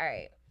you're like, all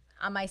right,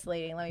 I'm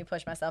isolating, let me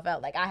push myself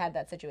out. Like, I had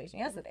that situation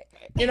yesterday.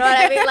 You know what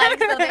I mean? Like,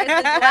 so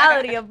there's the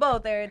duality of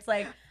both. There, it's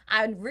like,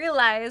 I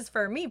realized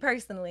for me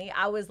personally,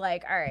 I was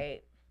like, all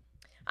right,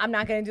 I'm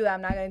not going to do that.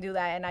 I'm not going to do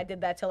that. And I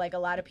did that to like a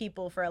lot of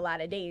people for a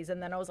lot of days.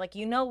 And then I was like,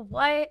 you know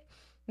what?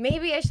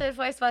 Maybe I should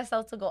force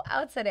myself to go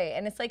out today.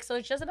 And it's like, so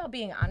it's just about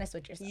being honest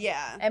with yourself.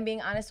 Yeah. And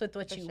being honest with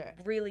what For you sure.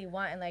 really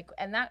want. And like,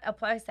 and that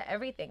applies to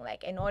everything.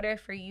 Like, in order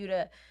for you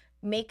to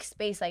make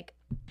space, like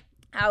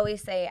I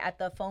always say at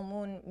the full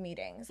moon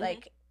meetings,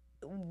 like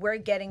we're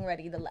getting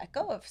ready to let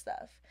go of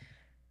stuff.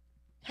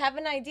 Have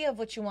an idea of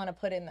what you want to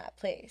put in that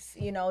place.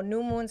 You know,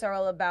 new moons are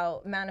all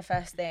about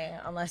manifesting,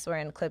 unless we're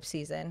in eclipse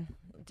season.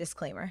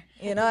 Disclaimer.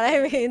 You know what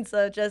I mean?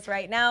 So just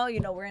right now, you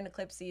know, we're in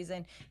eclipse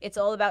season. It's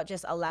all about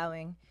just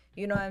allowing.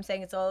 You know what I'm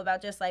saying? It's all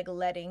about just like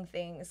letting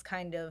things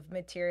kind of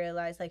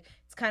materialize. Like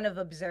it's kind of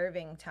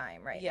observing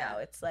time right now.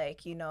 It's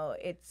like, you know,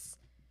 it's.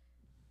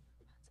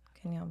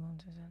 Can you?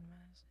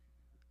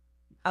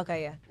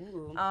 Okay, yeah.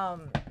 Ooh.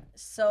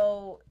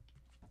 So.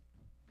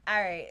 All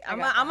right, I'm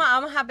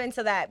gonna hop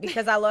into that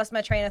because I lost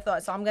my train of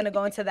thought, so I'm gonna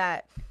go into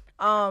that.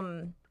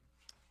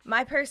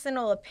 My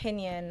personal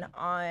opinion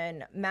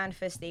on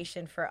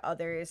manifestation for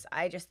others,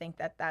 I just think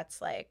that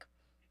that's like,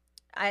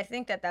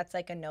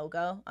 a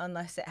no-go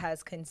unless it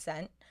has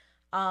consent.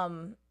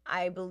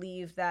 I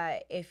believe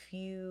that if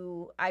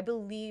you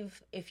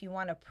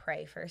want to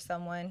pray for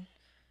someone,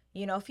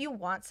 you know, if you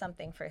want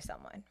something for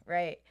someone,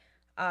 right?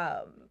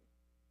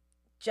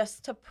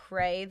 Just to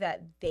pray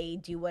that they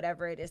do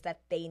whatever it is that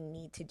they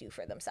need to do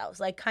for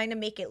themselves. Like kind of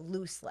make it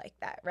loose like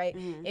that, right?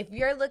 Mm-hmm. If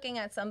you're looking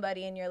at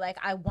somebody and you're like,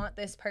 I want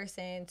this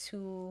person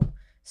to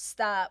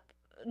stop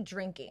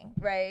drinking,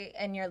 right?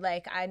 And you're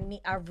like, I'm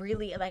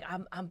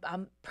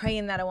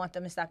praying that I want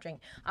them to stop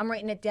drinking. I'm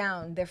writing it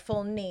down, their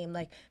full name,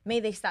 like, may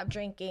they stop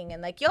drinking.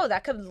 And like, yo,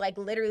 that could like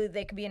literally,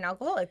 they could be an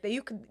alcoholic. That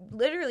you could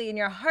literally in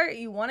your heart,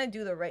 you want to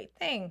do the right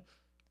thing.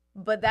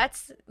 But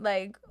that's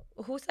like,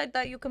 who said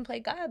that you can play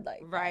God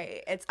like that?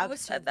 Right. It's up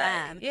to them.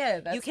 That?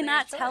 Yeah, that's you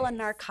cannot tell a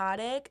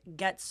narcotic,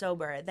 get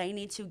sober. They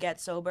need to get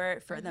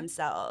sober for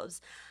themselves.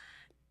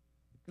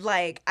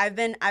 Like I've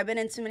been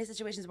in too many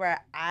situations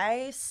where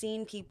I've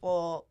seen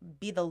people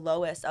be the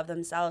lowest of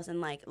themselves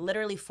and like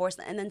literally force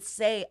them and then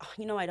say, oh,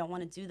 you know, I don't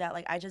want to do that.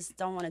 Like I just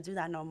don't want to do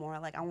that no more.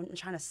 Like I'm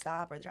trying to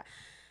stop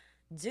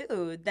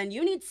Dude, then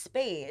you need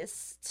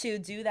space to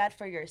do that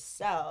for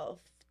yourself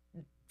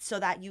so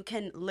that you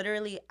can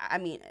literally, I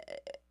mean,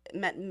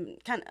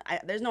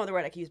 there's no other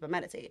word I can use but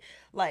meditate.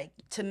 Like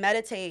to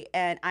meditate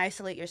and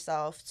isolate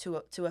yourself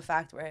to a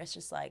fact where it's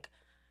just like,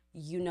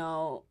 you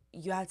know,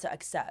 you have to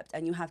accept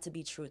and you have to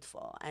be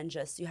truthful and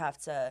just you have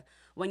to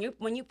when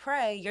you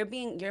pray,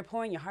 you're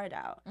pouring your heart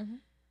out. Mm-hmm.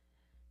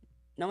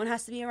 No one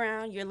has to be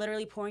around. You're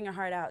literally pouring your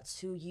heart out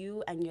to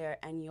you and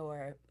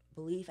your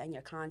belief and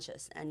your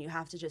conscience, and you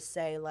have to just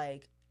say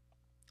like,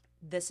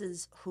 this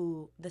is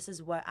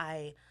what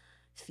I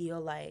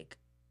feel like,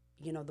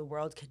 you know, the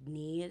world could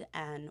need,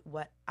 and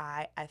what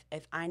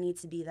if I need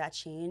to be that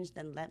change,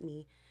 then let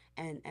me,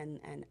 and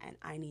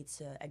I need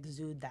to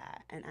exude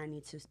that, and I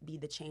need to be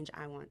the change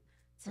I want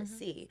to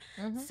see.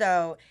 Mm-hmm.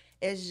 So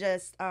it's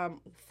just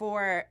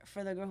for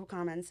the girl who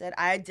commented,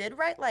 I did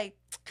write like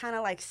kind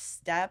of like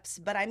steps,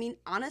 but I mean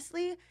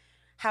honestly,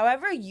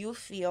 however you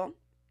feel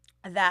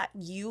that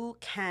you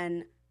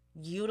can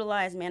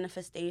utilize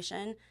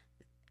manifestation,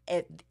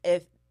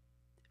 if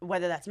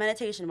whether that's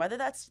meditation, whether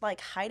that's like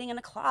hiding in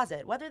a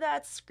closet, whether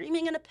that's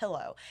screaming in a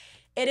pillow,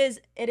 it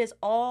is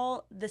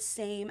all the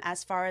same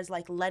as far as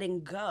like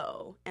letting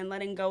go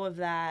of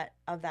that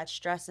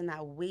stress and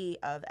that weight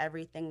of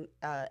everything.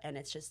 And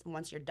it's just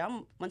once you're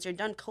done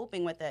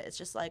coping with it, it's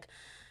just like,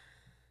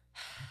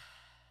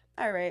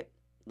 all right,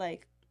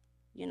 like,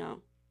 you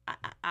know,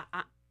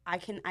 I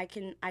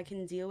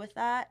can deal with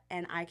that,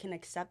 and I can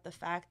accept the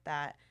fact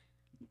that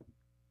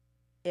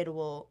it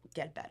will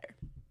get better.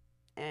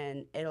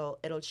 And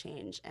it'll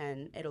change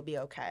and it'll be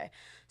okay.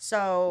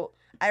 So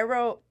I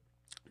wrote,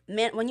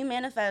 when you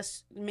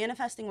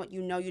manifesting what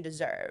you know you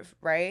deserve,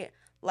 right?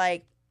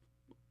 Like,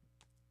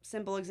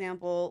 simple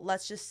example,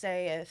 let's just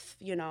say if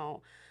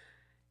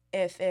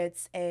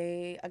it's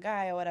a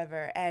guy or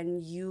whatever,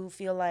 and you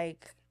feel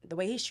like the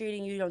way he's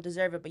treating you, you don't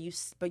deserve it,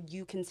 but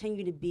you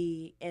continue to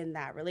be in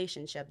that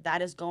relationship,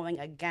 that is going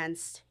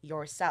against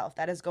yourself.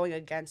 That is going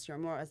against your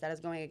morals. That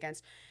is going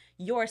against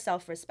your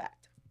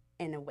self-respect.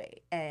 In a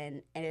way,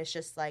 and it's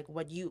just like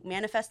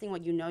manifesting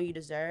what you know you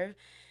deserve.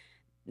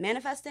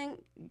 Manifesting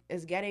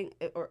is getting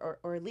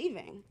or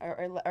leaving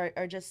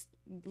or just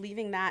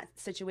leaving that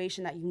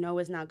situation that you know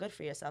is not good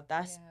for yourself.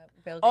 That's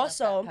building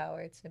also up that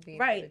power to be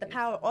right. The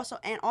power also,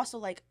 and also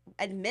like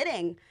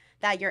admitting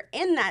that you're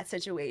in that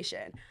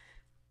situation.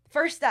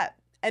 First step,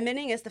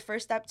 admitting is the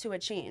first step to a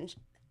change,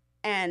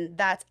 and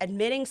that's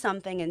admitting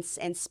something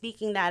and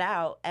speaking that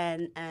out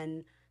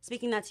and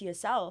speaking that to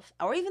yourself,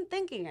 or even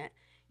thinking it.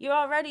 You're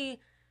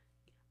already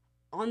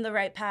on the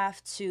right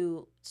path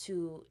to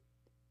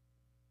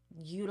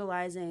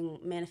utilizing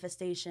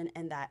manifestation,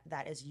 and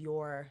that is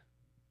your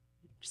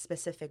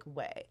specific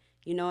way.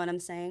 You know what I'm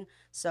saying?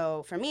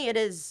 So for me, it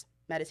is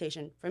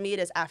meditation. For me, it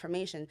is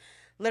affirmation.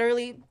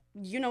 Literally,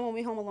 you know, when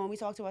we home alone, we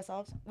talk to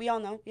ourselves. We all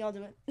know. We all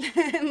do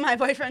it. My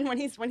boyfriend, when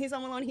he's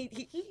home alone,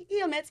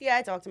 he admits, yeah,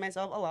 I talk to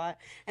myself a lot.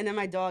 And then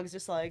my dog's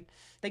just like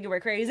thinking we're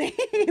crazy.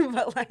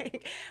 But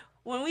like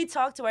when we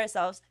talk to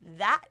ourselves,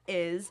 that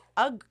is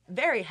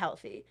very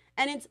healthy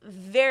and it's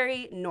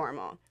very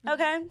normal.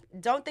 Okay,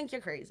 don't think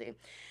you're crazy.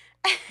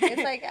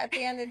 It's like at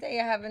the end of the day,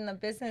 you're having a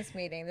business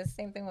meeting. The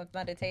same thing with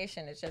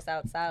meditation. It's just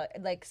outside.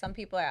 Like some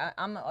people are,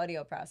 I'm an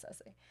audio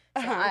processor.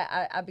 So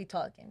I be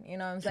talking, you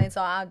know what I'm saying? So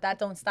that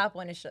don't stop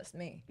when it's just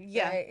me.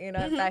 Yeah. Right? You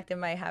know, in fact, it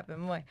might happen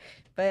more.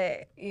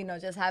 But, you know,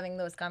 just having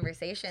those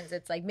conversations,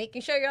 it's like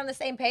making sure you're on the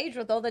same page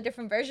with all the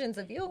different versions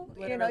of you.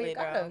 Literally, you know, you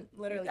gotta. girl.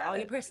 Literally, all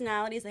your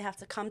personalities, they have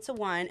to come to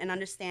one and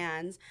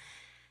understand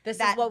This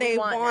that is what they we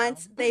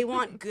want now. they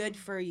want good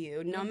for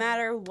you. No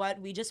matter what,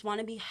 we just want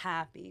to be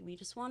happy. We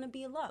just want to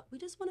be loved. We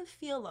just want to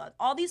feel loved.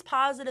 All these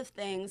positive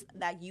things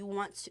that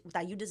you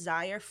that you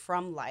desire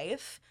from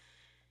life,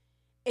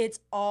 it's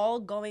all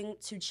going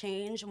to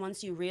change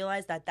once you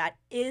realize that that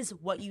is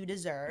what you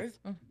deserve.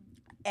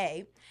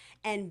 A,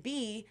 and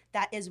B,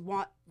 that is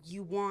what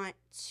you want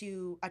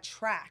to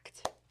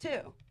attract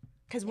too.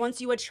 Because once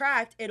you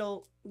attract,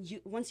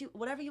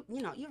 whatever you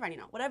already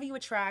know, whatever you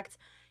attract,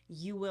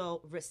 you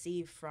will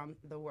receive from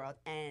the world.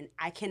 And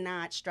I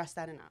cannot stress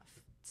that enough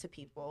to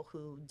people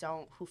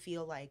who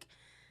feel like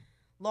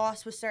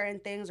lost with certain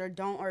things or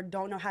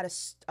don't know how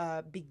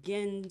to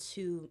begin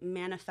to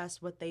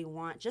manifest what they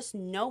want. Just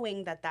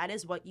knowing that that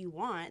is what you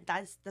want,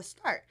 that's the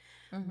start.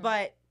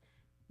 But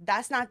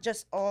that's not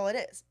just all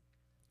it is.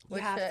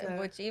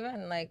 Which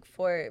even like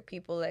for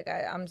people like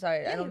I'm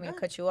sorry, I don't mean to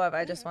cut you off.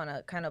 I just want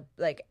to kind of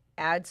like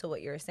add to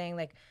what you were saying.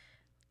 Like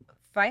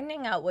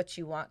finding out what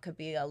you want could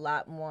be a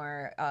lot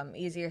more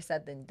easier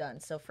said than done.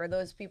 So for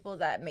those people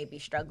that may be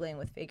struggling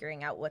with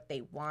figuring out what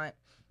they want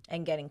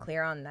and getting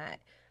clear on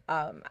that,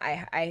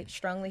 I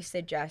strongly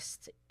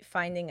suggest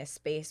finding a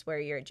space where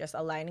you're just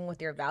aligning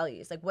with your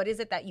values. Like, what is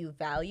it that you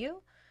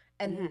value?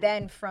 And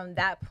then from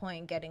that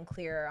point, getting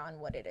clearer on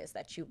what it is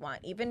that you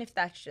want. Even if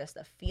that's just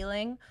a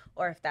feeling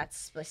or if that's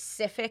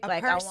specific,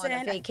 like I want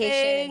a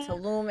vacation in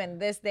Tulum and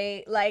this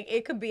day. Like,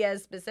 it could be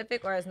as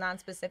specific or as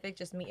non-specific.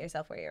 Just meet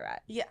yourself where you're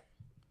at. Yeah.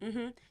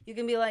 You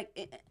can be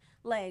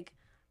like,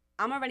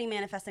 I'm already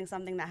manifesting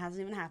something that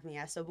hasn't even happened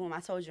yet. So boom,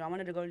 I told you I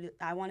want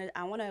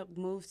to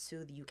move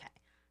to the UK.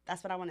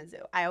 That's what I want to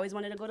do. I always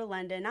wanted to go to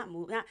London,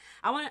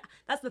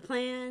 that's the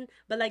plan,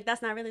 but like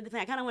that's not really the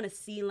plan. I kind of want to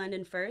see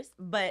London first,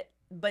 but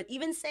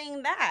even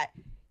saying that,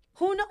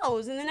 who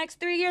knows? In the next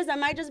 3 years, I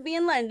might just be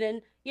in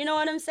London. You know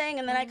what I'm saying?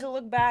 And then I could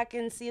look back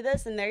and see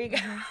this, and there you go.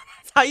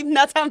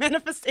 That's how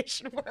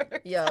manifestation works.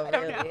 Yo, it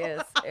really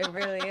is. It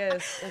really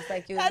is. It's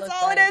like you. That's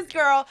all it is,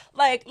 girl.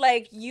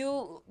 Like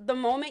you, the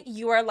moment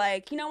you are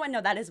like, you know what?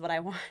 No, that is what I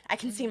want. I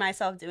can see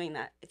myself doing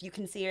that. If you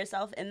can see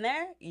yourself in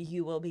there,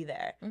 you will be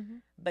there.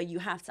 But you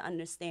have to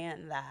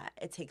understand that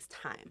it takes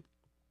time.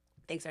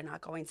 Things are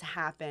not going to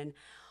happen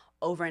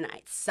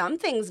overnight. Some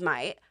things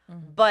might,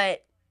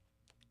 but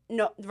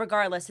no,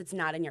 regardless, it's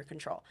not in your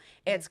control.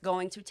 It's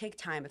going to take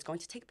time. It's going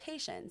to take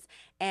patience.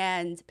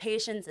 And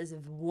patience is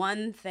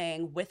one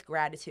thing with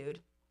gratitude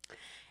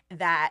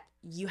that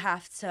you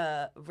have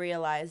to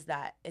realize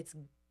that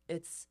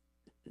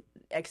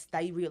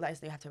that you realize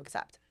that you have to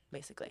accept,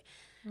 basically.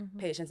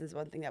 Patience is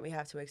one thing that we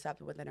have to accept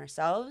within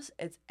ourselves.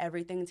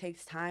 Everything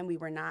takes time.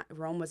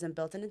 Rome wasn't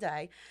built in a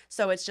day.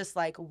 So it's just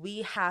like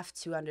we have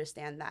to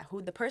understand that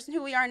the person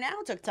who we are now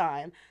took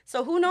time.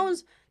 So who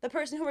knows the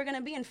person who we're going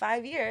to be in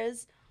 5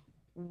 years,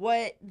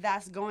 what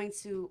that's going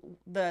to,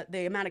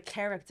 the amount of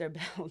character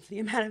build, the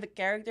amount of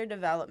character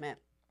development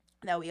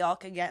that we all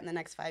could get in the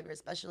next 5 years,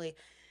 especially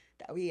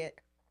that we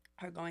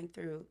are going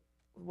through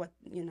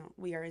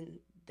we are in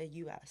the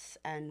U.S.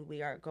 and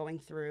we are going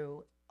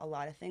through a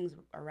lot of things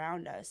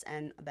around us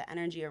and the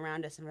energy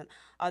around us and from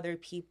other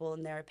people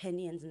and their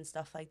opinions and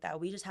stuff like that.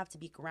 We just have to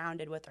be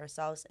grounded with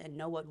ourselves and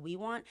know what we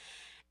want.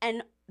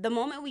 And the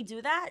moment we do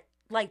that,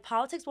 like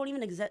politics won't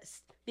even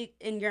exist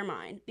in your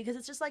mind because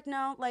it's just like,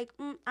 no, like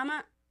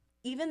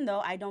even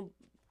though I don't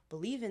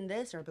believe in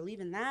this or believe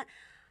in that,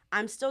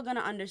 I'm still going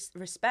to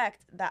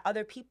respect that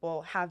other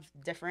people have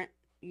different,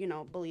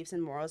 beliefs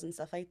and morals and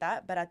stuff like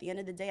that. But at the end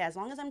of the day, as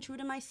long as I'm true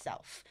to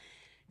myself,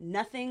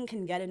 nothing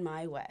can get in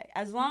my way.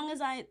 As long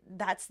as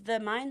that's the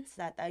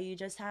mindset that you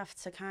just have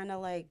to kind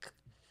of like,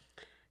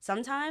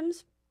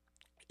 sometimes,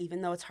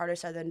 even though it's harder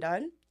said than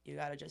done, you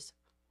got to just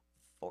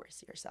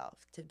force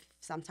yourself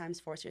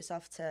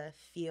to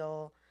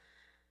feel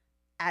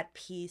at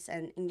peace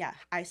and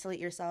isolate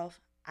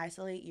yourself,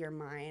 isolate your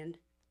mind,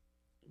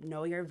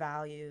 know your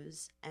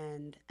values,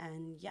 and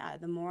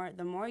the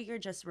more you're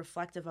just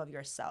reflective of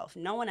yourself,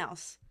 no one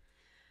else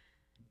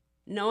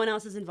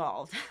is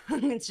involved.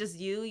 It's just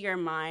you, your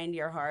mind,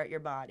 your heart,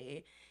 your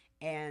body,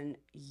 and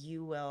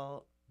you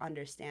will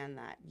understand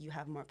that you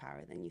have more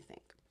power than you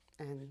think,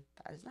 and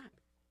that is that.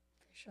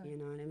 For sure. You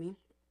know what I mean?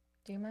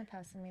 Do you mind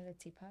passing me the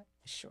teapot?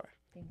 Sure.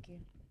 Thank you.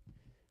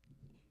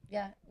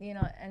 Yeah, you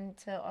know, and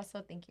to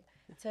also thank you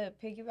to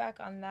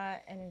piggyback on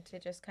that and to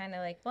just kind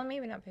of like, well,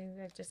 maybe not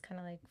piggyback, just kind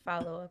of like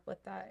follow up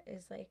with that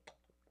is like,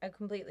 I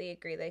completely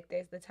agree. Like,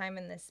 there's the time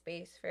and the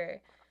space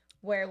for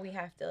where we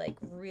have to like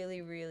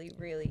really, really,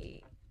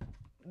 really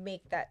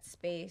make that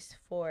space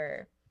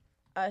for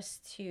us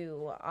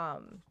to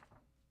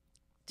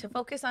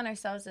focus on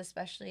ourselves,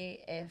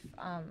 especially if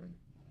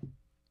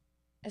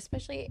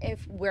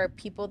we're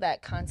people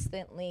that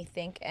constantly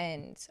think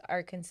and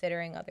are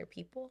considering other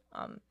people.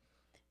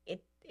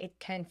 It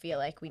can feel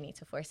like we need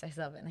to force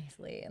ourselves and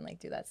isolate and like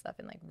do that stuff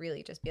and like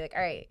really just be like,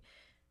 all right,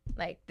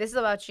 like this is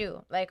about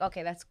you. Like,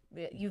 okay, that's,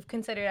 you've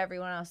considered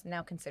everyone else,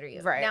 now consider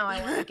you. Right. Now I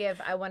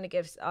want to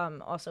give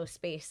also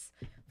space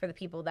for the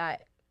people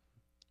that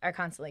are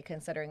constantly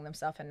considering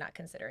themselves and not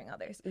considering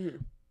others. Mm-hmm.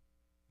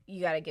 You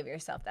got to give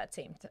yourself that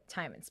same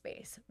time and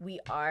space. We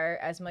are,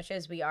 as much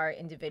as we are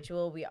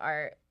individual, we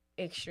are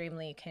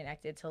extremely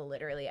connected to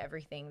literally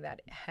everything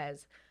that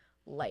has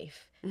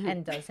life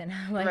and doesn't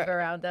have life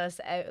around us.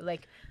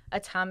 Like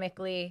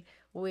atomically,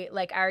 we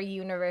like our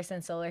universe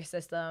and solar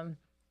system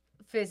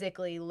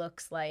physically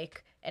looks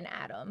like an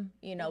atom.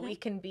 You know, we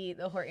can be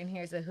the Horton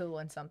Hears a Who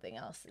on something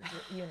else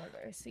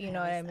universe. You know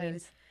what I mean?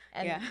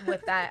 And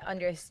with that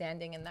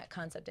understanding and that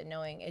concept and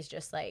knowing is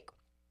just like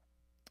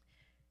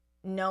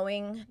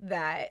knowing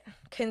that,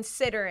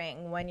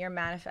 considering when you're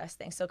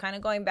manifesting. So kind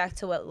of going back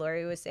to what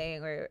Lori was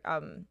saying, or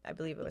I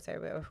believe it was her,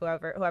 or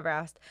whoever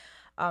asked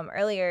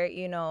earlier,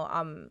 you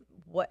know,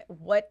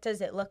 what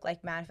does it look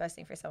like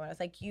manifesting for someone else?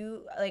 Like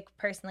you, like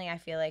personally, I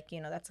feel like,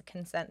 you know, that's a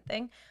consent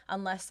thing,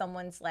 unless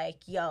someone's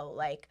like, yo,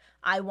 like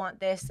I want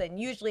this. And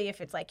usually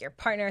if it's like your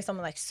partner or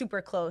someone like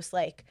super close,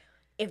 like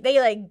if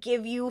they like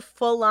give you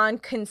full on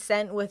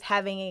consent with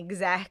having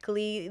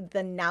exactly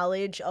the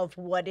knowledge of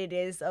what it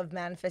is of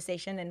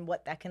manifestation and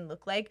what that can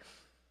look like,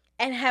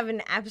 and have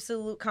an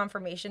absolute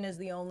confirmation is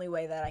the only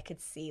way that I could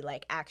see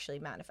like actually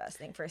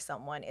manifesting for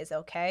someone is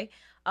okay.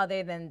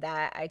 Other than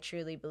that, I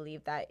truly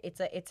believe that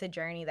it's a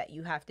journey that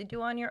you have to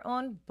do on your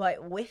own.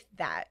 But with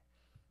that,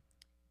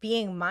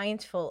 being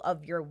mindful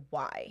of your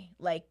why,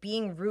 like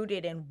being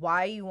rooted in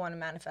why you want to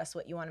manifest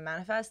what you want to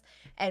manifest,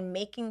 and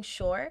making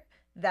sure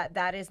that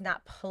that is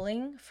not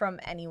pulling from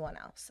anyone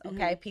else.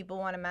 Okay. People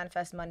want to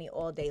manifest money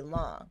all day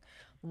long.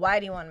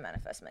 Why do you want to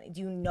manifest money? Do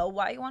you know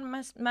why you want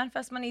to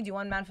manifest money? Do you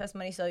want to manifest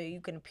money so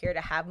you can appear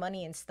to have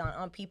money and stunt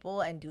on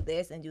people and do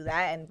this and do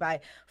that and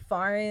buy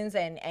foreigns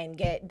and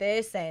get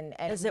this and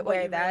is it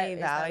what you that? really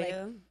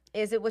value?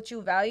 Is it what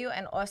you value?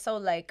 And also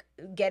like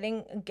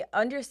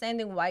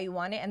understanding why you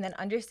want it, and then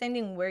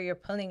understanding where you're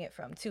pulling it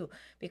from too.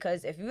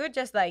 Because if you're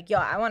just like, yo,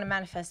 I want to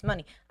manifest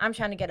money, I'm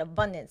trying to get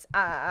abundance,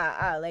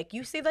 like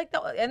you see like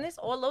and it's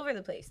all over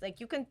the place. Like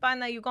you can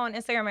find that, you go on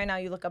Instagram right now,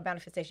 you look up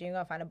manifestation, you're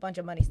gonna find a bunch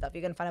of money stuff,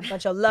 you're gonna find a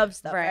bunch of love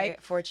stuff, right?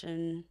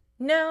 Fortune.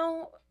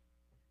 No.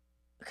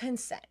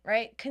 Consent,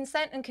 right?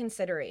 Consent and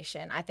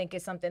consideration, I think,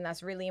 is something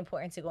that's really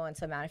important to go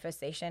into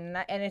manifestation,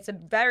 and it's a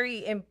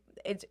very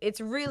it's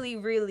really,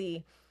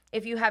 really,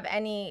 if you have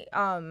any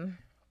let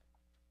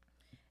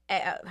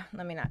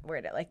me not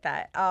word it like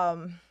that,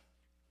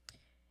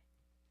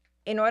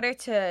 in order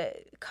to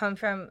come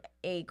from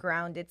a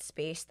grounded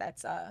space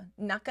that's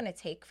not going to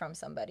take from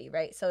somebody,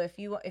 right? So if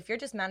you're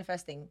just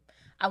manifesting,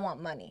 I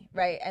want money,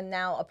 right? And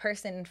now a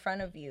person in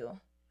front of you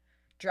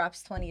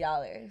drops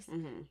 $20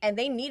 and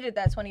they needed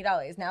that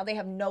 $20. Now they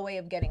have no way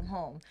of getting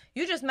home.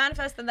 You just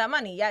manifested that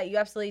money. Yeah, you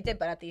absolutely did,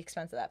 but at the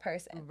expense of that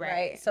person,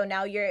 right? So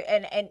now you're,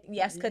 and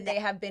yes, could they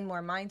have been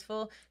more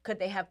mindful? Could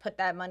they have put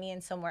that money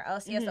in somewhere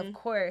else? Yes, of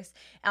course.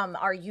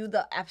 Are you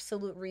the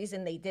absolute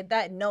reason they did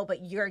that? No,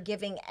 but you're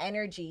giving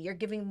energy. You're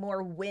giving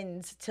more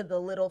wind to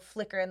the little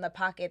flicker in the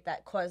pocket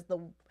that caused the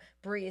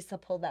breeze to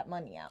pull that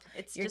money out.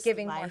 You're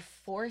giving more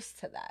force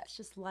to that. It's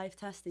just life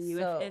testing you.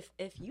 So,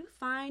 if you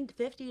find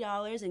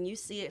 $50 and you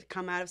see it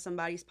come out of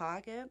somebody's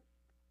pocket,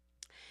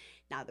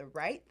 now the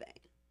right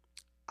thing,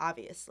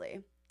 obviously,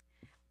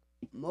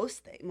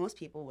 most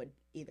people would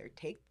either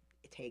take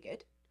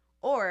it,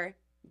 or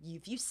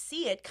if you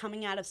see it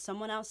coming out of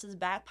someone else's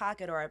back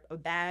pocket or a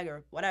bag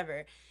or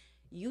whatever,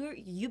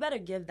 you better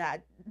give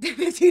that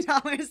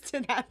 $50 to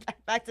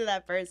back to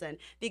that person,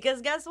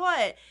 because guess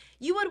what?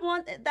 You would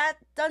want that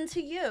done to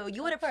you.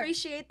 You would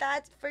appreciate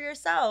that for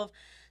yourself.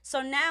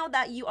 So now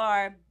that you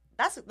are,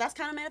 that's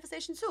kind of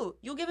manifestation too.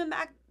 You're giving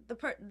back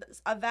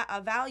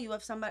a value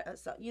of somebody.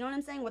 So, you know what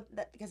I'm saying? With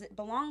that, because it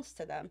belongs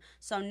to them.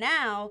 So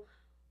now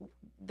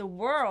the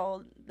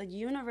world, the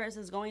universe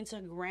is going to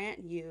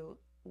grant you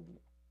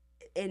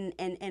in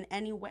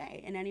any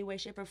way,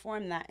 shape, or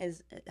form that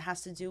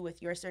has to do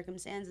with your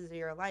circumstances or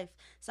your life.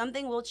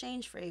 Something will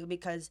change for you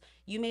because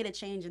you made a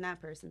change in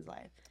that person's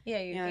life.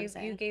 Yeah,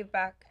 you gave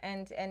back,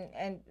 and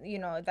you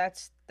know,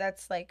 that's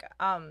like,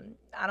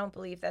 I don't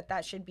believe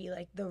that should be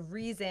like the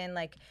reason,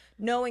 like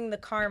knowing the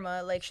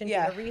karma like shouldn't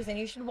be the reason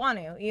you should want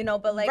to, you know,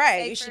 but like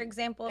say for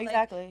example,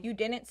 exactly, like you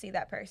didn't see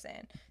that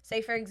person.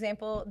 Say for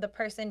example, the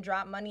person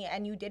dropped money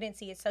and you didn't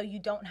see it, so you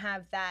don't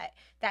have that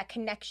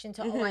connection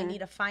to, oh, I need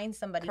to find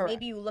somebody. Correct.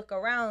 Maybe you look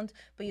around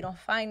but you don't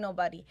find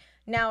nobody.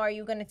 Now, are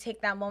you going to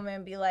take that moment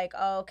and be like,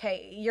 oh,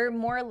 okay, you're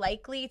more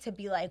likely to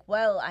be like,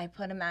 well, I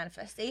put a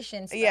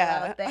manifestation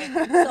spell out there,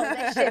 so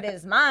this shit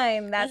is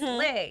mine. That's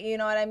lit. You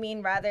know what I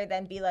mean? Rather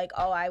than be like,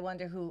 oh, I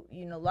wonder who,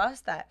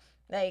 lost that.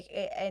 Like,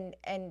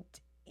 and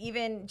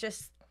even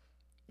just,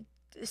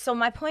 so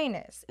my point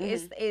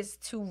is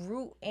to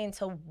root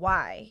into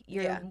why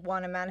you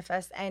want to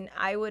manifest. And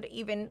I would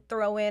even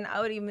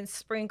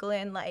sprinkle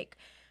in, like,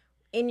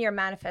 in your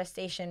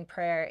manifestation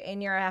prayer,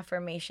 in your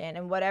affirmation,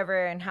 and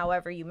whatever and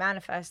however you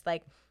manifest,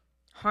 like,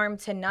 harm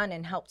to none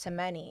and help to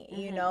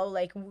many,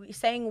 like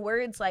saying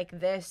words like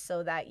this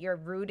so that you're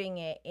rooting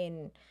it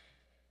in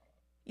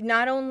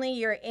not only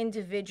your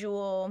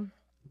individual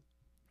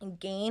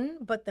gain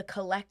but the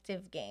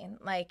collective gain,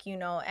 like,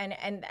 and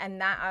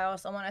that I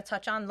also want to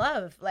touch on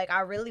love. Like,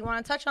 I really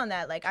want to touch on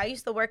that. Like, I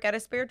used to work at a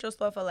spiritual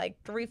store for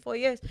like 3-4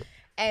 years,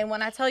 and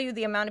when I tell you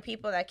the amount of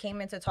people that came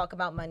in to talk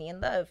about money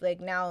and love, like,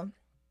 now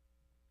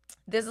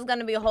this is going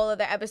to be a whole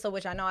other episode,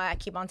 which I know I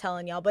keep on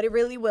telling y'all, but it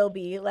really will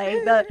be,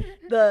 like,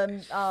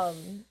 the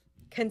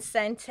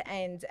consent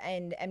and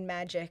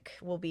magic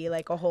will be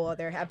like a whole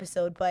other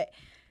episode. But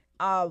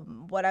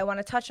what I want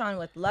to touch on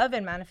with love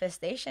and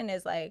manifestation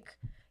is, like,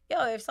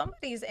 yo, if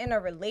somebody's in a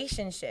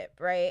relationship,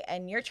 right,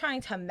 and you're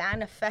trying to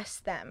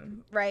manifest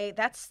them, right,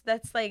 that's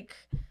like,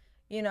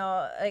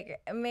 like,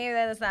 maybe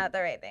that's not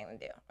the right thing to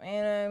do.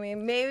 You know what I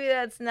mean? Maybe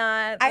that's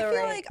not the I feel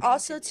right like thing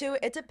also too,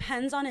 it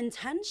depends on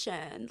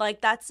intention.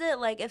 Like, that's it.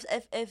 Like, if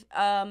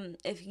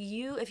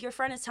your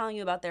friend is telling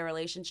you about their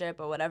relationship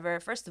or whatever,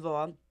 first of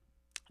all,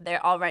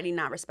 they're already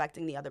not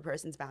respecting the other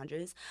person's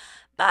boundaries.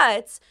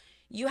 But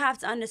you have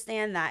to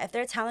understand that if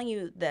they're telling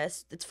you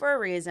this, it's for a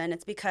reason.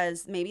 It's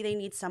because maybe they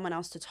need someone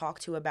else to talk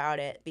to about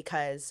it,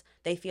 because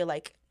they feel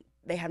like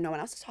they have no one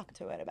else to talk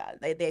to it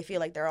about. They feel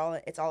like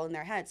it's all in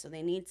their head, so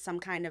they need some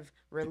kind of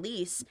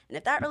release. And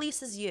if that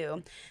release is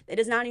you, it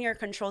is not in your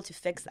control to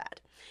fix that.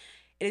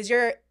 It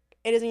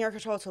is in your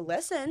control to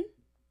listen,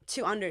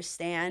 to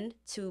understand,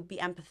 to be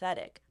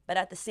empathetic. But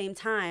at the same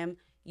time,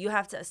 you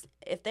have to,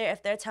 if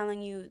they're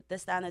telling you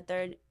this, that, and the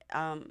third,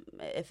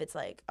 if it's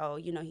like, oh,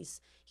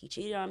 he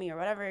cheated on me or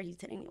whatever, he's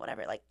hitting me,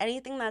 whatever, like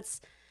anything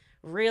that's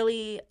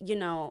really,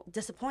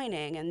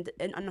 disappointing and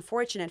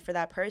unfortunate for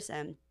that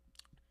person,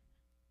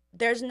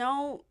 there's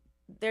no,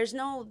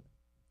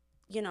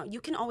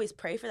 you can always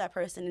pray for that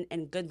person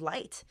in good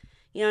light.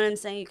 You know what I'm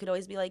saying? You could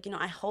always be like,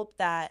 I hope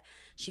that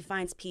she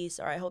finds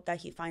peace, or I hope that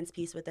he finds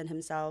peace within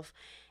himself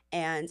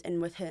and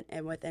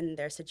within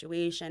their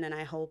situation. And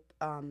I hope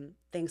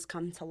things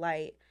come to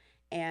light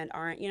and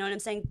aren't, you know what I'm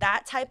saying?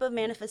 That type of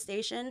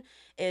manifestation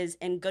is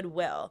in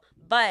goodwill.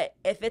 But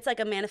if it's like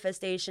a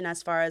manifestation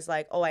as far as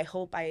like, I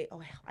hope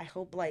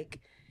like,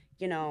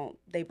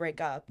 they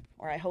break up,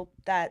 or I hope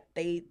that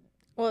they,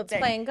 well, it's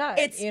playing God.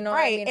 It's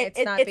right. I mean?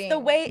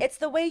 It's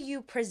the way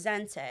you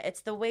present it.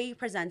 It's the way you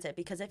present it.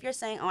 Because if you're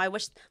saying, I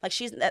wish like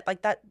she's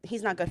like that,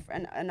 he's not good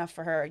enough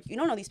for her. You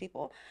don't know these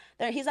people.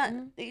 He's not.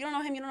 You don't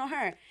know him. You don't know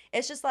her.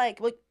 It's just like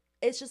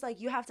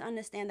you have to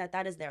understand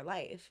that is their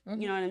life.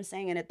 You know what I'm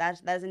saying? And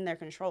that's in their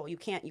control. You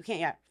can't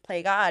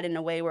play God in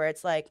a way where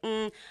it's like,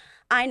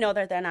 I know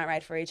that they're not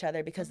right for each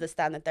other because this,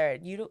 that, and the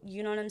third. You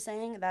know what I'm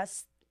saying?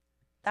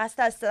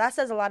 That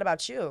says a lot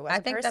about you as I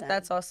a think person.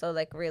 that's also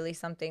like really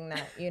something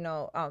that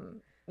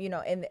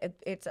and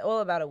it's all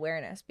about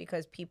awareness,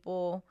 because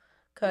people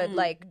could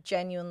like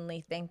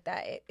genuinely think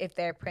that if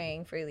they're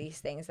praying for these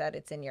things that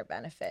it's in your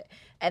benefit,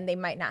 and they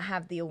might not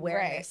have the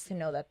awareness to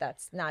know that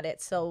that's not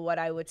it. So what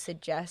I would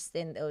suggest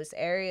in those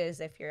areas,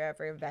 if you're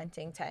ever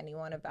venting to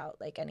anyone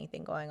about like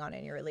anything going on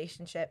in your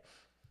relationship,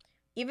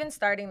 even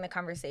starting the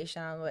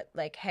conversation on what,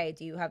 like, hey,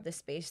 do you have the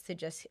space to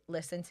just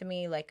listen to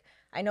me? Like,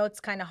 I know it's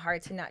kind of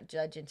hard to not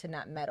judge and to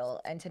not meddle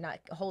and to not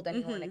hold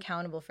anyone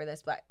accountable for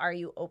this, but are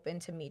you open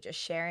to me just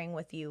sharing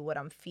with you what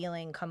I'm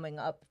feeling coming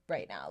up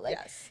right now? Like,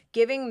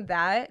 giving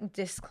that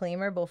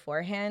disclaimer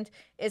beforehand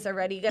is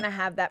already going to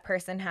have that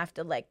person have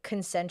to like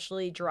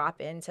consensually drop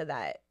into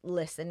that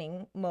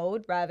listening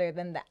mode rather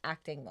than the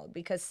acting mode,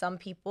 because some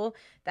people,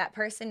 that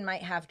person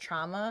might have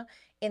trauma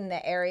in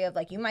the area of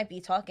like, you might be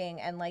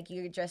talking and like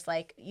you're just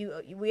like,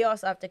 we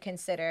also have to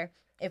consider,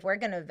 if we're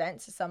going to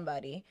vent to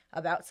somebody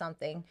about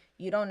something,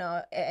 you don't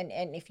know,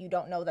 and if you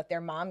don't know that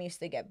their mom used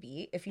to get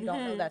beat, if you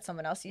don't know that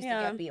someone else used to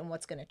get beat, and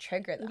what's going to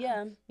trigger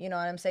them, you know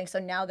what I'm saying? So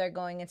now they're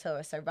going into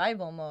a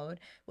survival mode,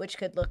 which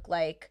could look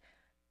like,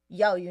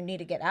 yo, you need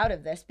to get out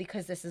of this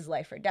because this is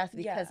life or death,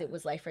 because it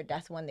was life or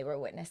death when they were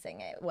witnessing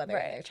it, whether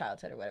in their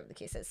childhood or whatever the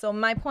case is. So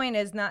my point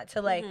is not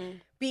to like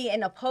be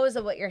in oppose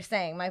of what you're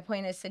saying. My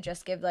point is to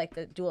just give like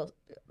the dual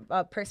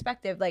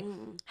perspective. Like,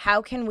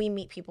 how can we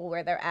meet people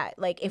where they're at?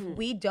 Like, if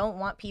we don't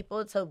want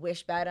people to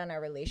wish bad on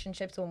our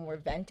relationships when we're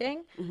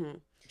venting,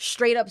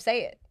 straight up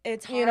say it.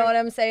 It's hard. You know what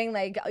I'm saying?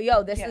 Like,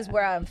 yo, this is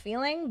where I'm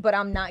feeling, but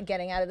I'm not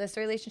getting out of this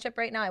relationship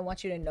right now. I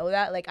want you to know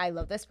that. Like, I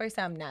love this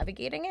person. I'm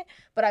navigating it,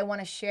 but I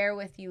want to share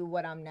with you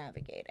what I'm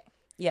navigating.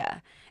 Yeah.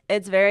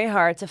 It's very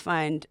hard to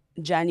find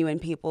genuine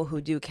people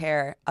who do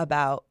care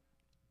about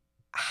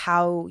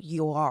how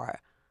you are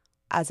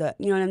as a,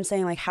 you know what I'm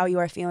saying? Like, how you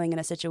are feeling in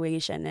a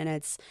situation. And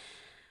it's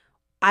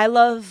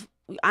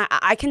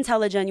I can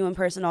tell a genuine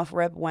person off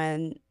rip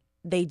when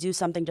they do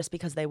something just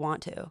because they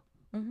want to.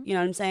 Mhm. You know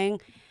what I'm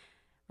saying?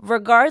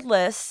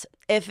 Regardless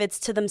if it's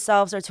to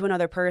themselves or to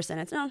another person,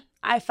 it's no,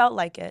 I felt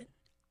like it.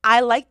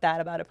 I like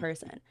that about a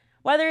person.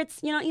 Whether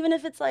it's, you know, even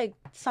if it's like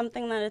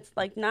something that it's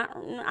like not,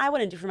 I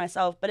wouldn't do for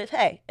myself, but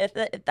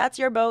if that's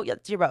your boat,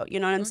 it's your boat. You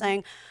know what I'm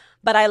saying?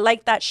 But I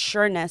like that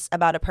sureness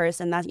about a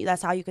person.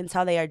 That's how you can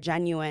tell they are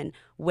genuine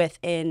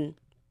within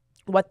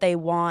what they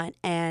want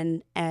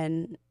and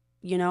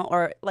you know,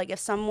 or like if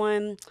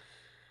someone,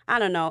 I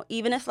don't know,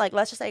 even if like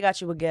let's just say I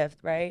got you a gift,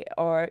 right?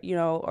 Or you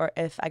know, or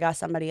if I got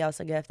somebody else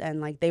a gift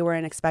and like they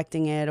weren't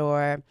expecting it,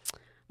 or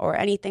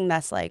anything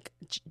that's like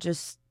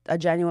just a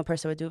genuine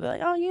person would do, be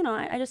like, oh, you know,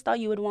 I just thought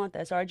you would want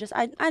this, or I just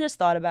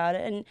thought about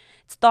it, and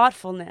it's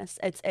thoughtfulness.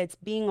 It's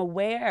being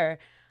aware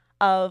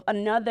of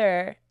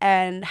another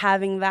and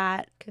having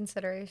that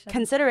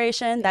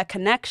consideration, that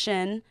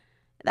connection,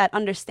 that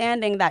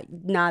understanding that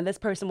nah, this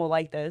person will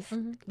like this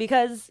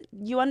because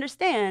you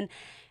understand,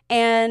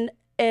 and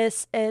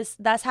is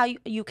that's how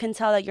you can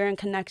tell that you're in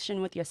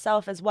connection with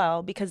yourself as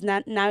well, because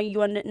now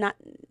you not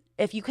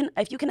if you can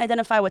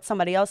identify what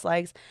somebody else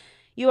likes,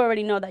 you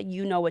already know that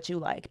you know what you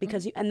like,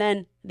 because and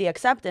then the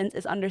acceptance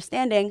is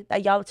understanding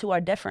that y'all two are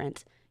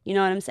different. You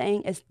know what I'm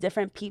saying? It's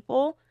different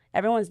people.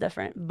 Everyone's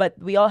different, but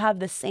we all have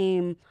the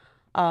same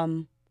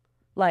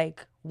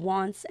like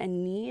wants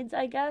and needs,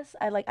 I guess.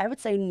 I would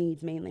say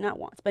needs mainly, not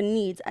wants, but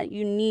needs.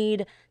 You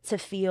need to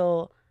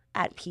feel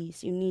at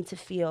peace. You need to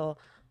feel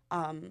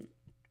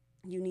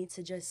you need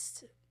to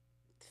just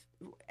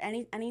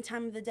any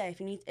time of the day,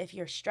 if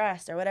you're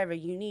stressed or whatever,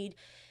 you need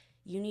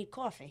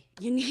coffee.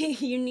 You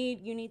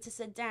need to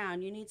sit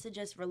down. You need to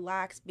just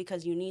relax,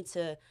 because you need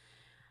to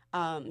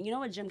you know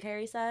what Jim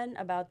Carrey said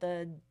about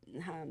the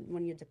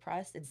when you're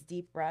depressed, it's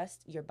deep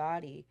rest. Your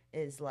body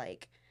is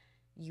like,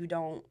 you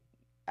don't,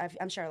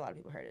 I'm sure a lot of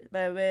people heard it,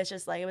 but it's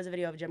just like, it was a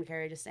video of Jim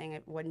Carrey just saying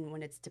it,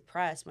 when it's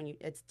depressed,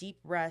 it's deep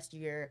rest,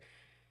 your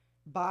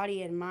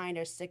body and mind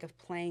are sick of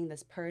playing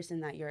this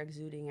person that you're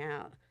exuding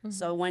out.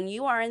 So when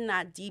you are in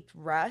that deep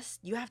rest,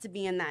 you have to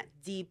be in that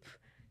deep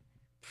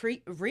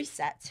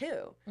reset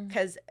too,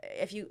 because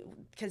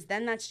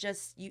then that's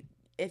just you.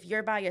 If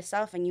you're by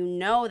yourself and you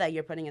know that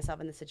you're putting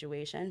yourself in the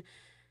situation,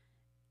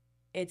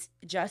 it's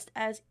just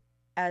as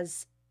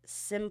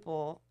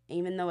simple,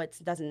 even though it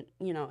doesn't,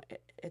 you know,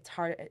 it's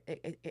hard.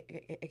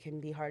 It can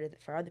be harder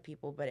for other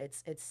people, but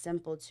it's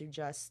simple to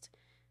just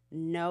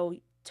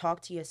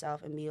talk to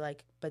yourself and be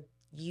like, but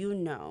you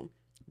know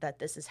that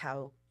this is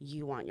how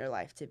you want your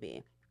life to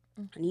be.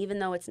 And even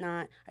though it's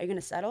not, are you going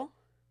to settle?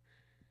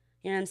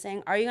 You know what I'm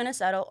saying? Are you going to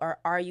settle, or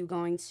are you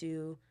going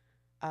to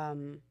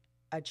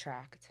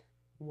attract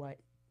what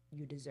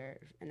you deserve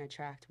and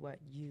attract what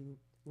you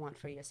want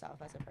for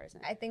yourself as a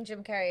person? I think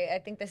Jim Carrey,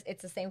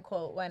 it's the same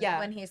quote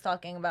when he's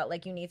talking about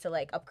like you need to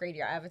like upgrade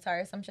your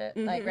avatar or some shit.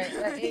 Like, right?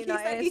 Like, you know,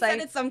 he said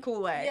it some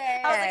cool way.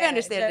 Yeah, I was like, I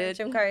understand it.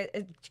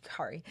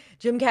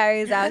 Jim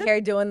Carrey is out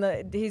here doing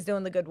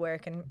the good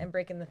work and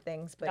breaking the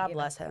things. But God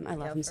bless him. I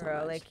love him so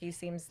much. Like, he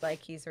seems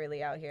like he's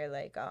really out here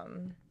like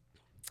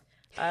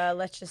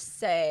let's just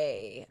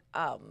say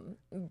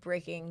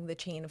breaking the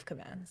chain of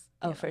commands.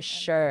 For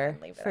sure.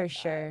 For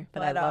sure.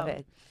 But I love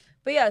it.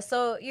 But yeah,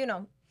 so, you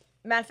know,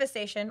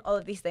 manifestation, all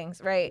of these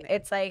things, right?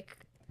 It's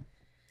like,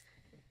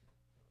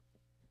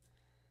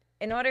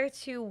 in order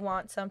to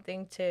want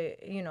something to,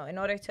 you know, in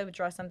order to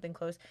draw something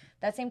close,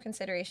 that same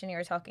consideration you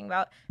were talking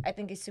about, I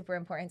think is super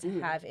important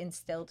to have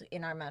instilled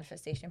in our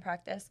manifestation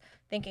practice.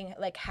 Thinking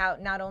like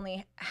not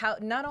only,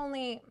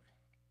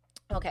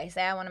 okay,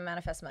 say I want to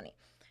manifest money.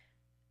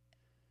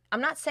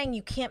 I'm not saying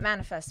you can't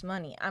manifest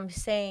money. I'm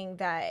saying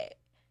that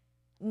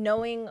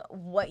knowing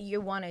what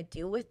you want to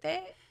do with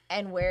it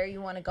and where you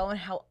want to go and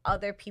how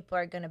other people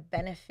are going to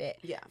benefit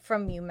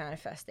from you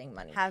manifesting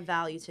money. Have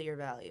value to your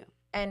value.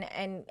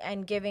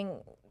 And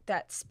giving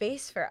that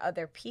space for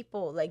other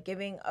people, like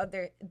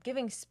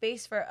giving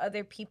space for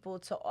other people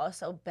to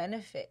also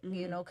benefit,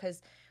 you know,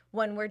 because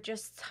when we're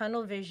just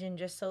tunnel vision,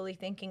 just solely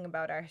thinking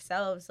about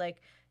ourselves,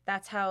 like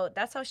that's how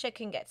shit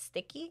can get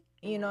sticky.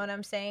 You know what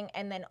I'm saying?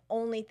 And then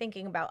only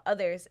thinking about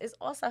others is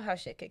also how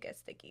shit could get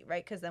sticky,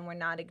 right? Because then we're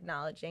not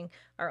acknowledging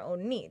our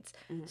own needs.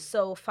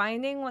 So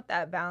finding what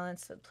that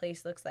balanced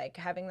place looks like,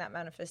 having that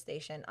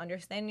manifestation,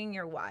 understanding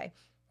your why,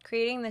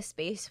 creating the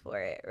space for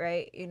it,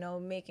 right? You know,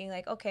 making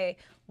like, okay,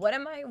 what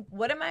am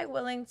I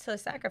willing to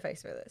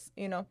sacrifice for this?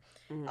 You know,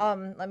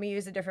 let me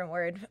use a different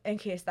word in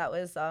case that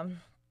was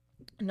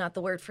not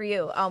the word for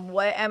you.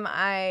 What am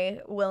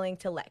I willing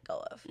to let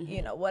go of?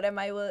 You know, what am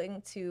I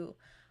willing to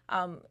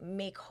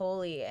make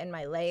holy in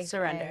my life?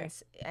 Surrender.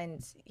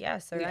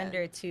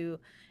 Surrender to,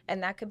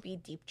 and that could be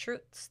deep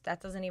truths. That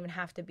doesn't even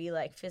have to be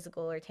like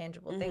physical or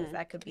tangible things.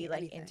 That could be like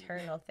anything.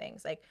 Internal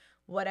things. Like,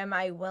 what am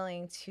I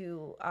willing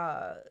to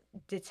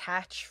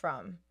detach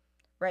from,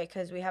 right?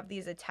 Because we have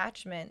these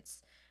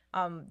attachments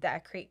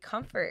that create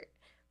comfort.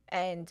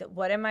 And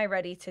what am I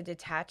ready to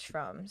detach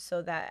from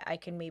so that I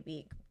can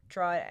maybe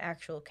draw an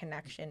actual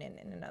connection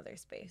in another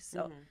space?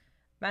 So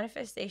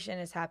manifestation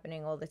is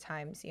happening all the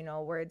times. You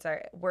know,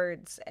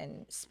 words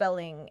and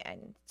spelling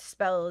and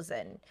spells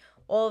and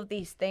all of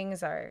these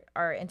things are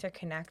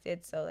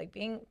interconnected. So like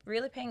being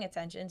really paying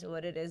attention to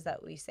what it is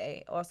that we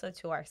say, also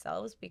to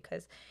ourselves,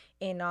 because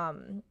in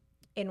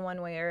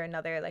one way or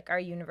another, like our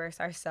universe,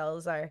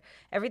 ourselves, our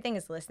everything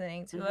is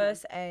listening to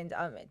us, and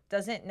it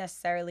doesn't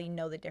necessarily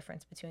know the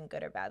difference between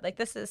good or bad. Like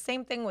this is the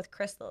same thing with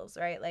crystals,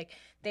 right? Like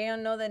they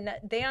don't know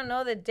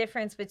the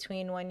difference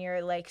between when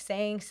you're like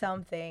saying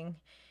something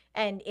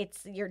and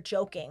you're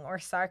joking or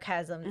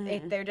sarcasm.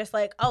 They're just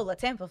like, oh,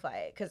 let's amplify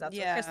it, because that's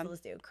what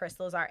crystals do.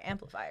 Crystals are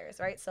amplifiers,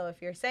 right? So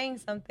if you're saying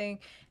something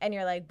and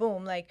you're like,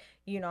 boom, like,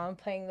 you know, I'm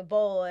playing the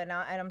bowl and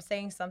I'm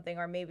saying something,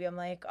 or maybe I'm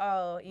like,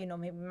 oh, you know,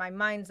 maybe my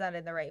mind's not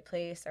in the right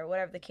place or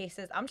whatever the case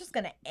is, I'm just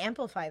gonna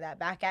amplify that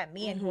back at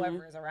me and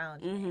whoever is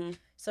around me.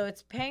 So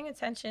it's paying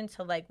attention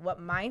to like what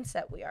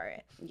mindset we are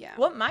in. Yeah.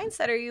 What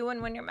mindset are you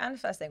in when you're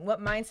manifesting?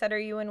 What mindset are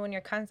you in when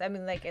you're I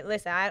mean, like,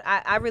 listen,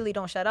 I really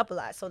don't shut up a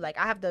lot. So like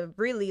I have to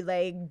really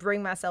like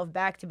bring myself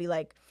back to be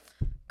like,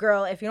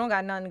 girl, if you don't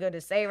got nothing good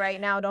to say right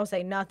now, don't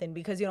say nothing,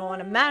 because you don't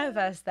want to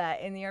manifest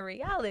that in your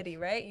reality,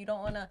 right? You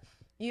don't want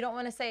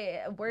to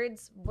say it.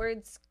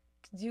 Words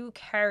do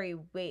carry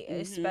weight,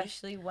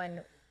 especially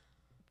when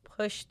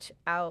pushed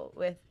out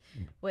with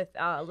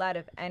a lot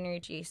of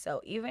energy.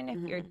 So even if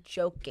you're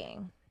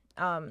joking,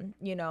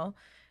 you know,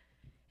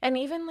 and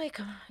even like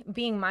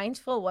being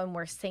mindful when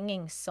we're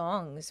singing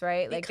songs,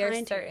 right? Like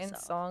there's certain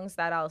songs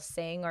that I'll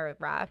sing or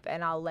rap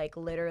and I'll like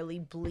literally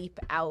bleep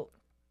out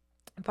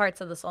parts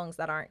of the songs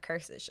that aren't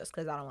curses just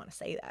because I don't want to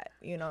say that.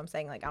 You know what I'm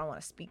saying? Like I don't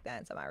want to speak that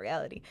into my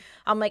reality.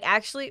 I'm like,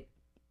 actually,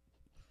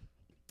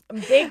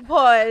 big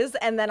pause,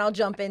 and then I'll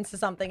jump into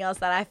something else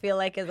that I feel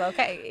like is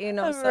okay, you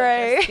know.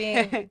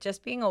 So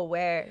just being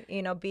aware,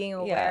 you know, being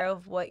aware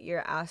of what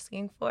you're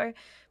asking for,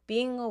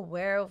 being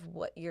aware of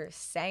what you're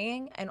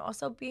saying, and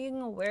also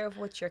being aware of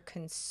what you're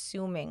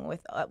consuming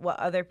with what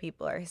other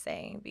people are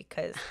saying,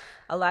 because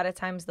a lot of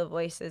times the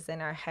voices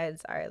in our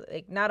heads are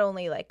like not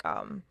only like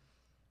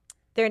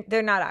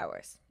they're not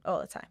ours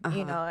all the time,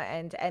 you know,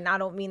 and I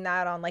don't mean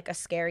that on like a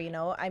scary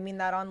note. I mean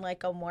that on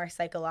like a more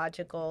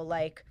psychological,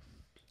 like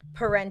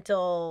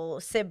parental,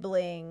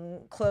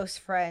 sibling, close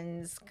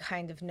friends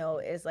kind of note,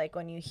 is like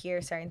when you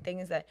hear certain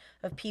things that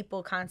of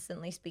people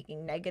constantly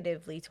speaking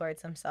negatively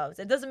towards themselves.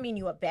 It doesn't mean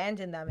you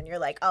abandon them and you're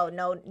like, oh,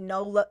 no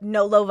low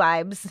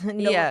vibes,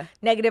 no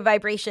negative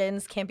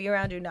vibrations, can't be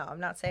around you. No, I'm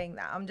not saying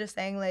that. I'm just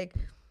saying, like,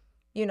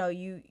 you know,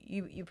 you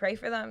pray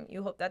for them,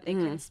 you hope that they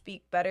can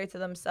speak better to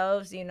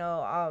themselves, you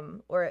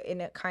know, or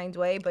in a kind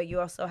way, but you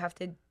also have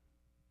to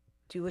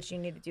do what you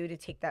need to do to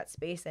take that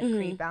space and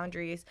create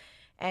boundaries,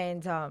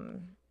 and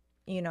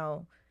you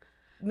know,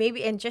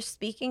 maybe, and just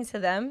speaking to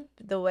them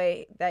the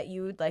way that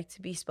you would like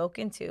to be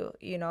spoken to,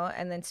 you know,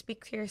 and then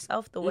speak to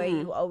yourself the way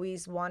you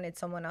always wanted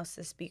someone else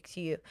to speak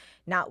to you,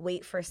 not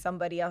wait for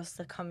somebody else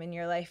to come in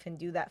your life and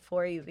do that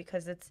for you,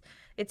 because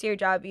it's your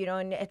job, you know,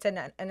 and it's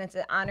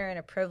an honor and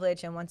a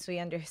privilege. And once we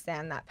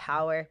understand that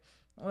power,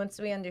 once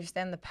we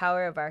understand the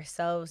power of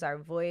ourselves, our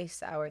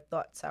voice, our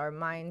thoughts, our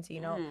minds,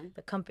 you know,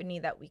 the company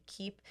that we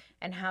keep,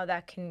 and how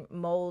that can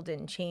mold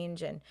and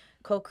change and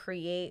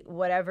co-create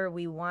whatever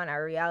we want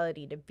our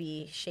reality to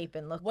be, shape,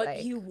 and look like.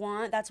 What you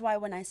want, that's why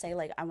when I say,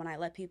 like, when I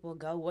let people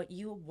go, what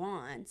you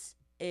want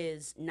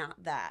is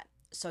not that.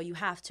 So you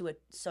have to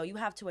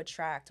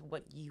attract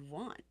what you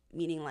want.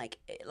 Meaning, like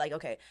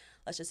okay,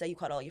 let's just say you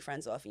cut all your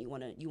friends off and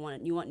you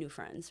want new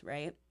friends,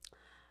 right?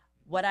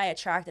 What I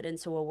attracted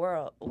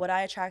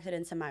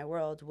into my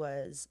world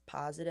was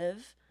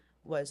positive,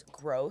 was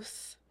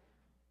growth,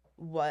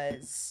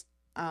 was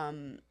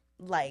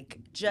like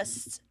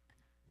just,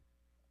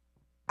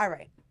 all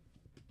right.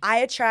 I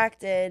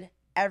attracted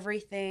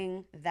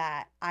everything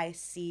that I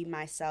see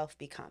myself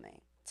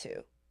becoming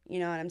to. You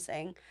know what I'm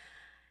saying?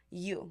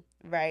 You,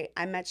 right?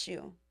 I met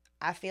you.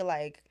 I feel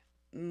like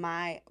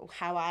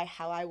how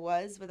I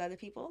was with other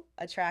people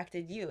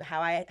attracted you.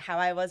 How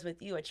I was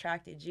with you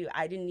attracted you.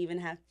 I didn't even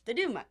have to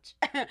do much.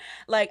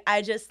 Like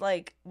I just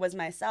like was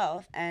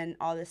myself and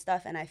all this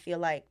stuff, and I feel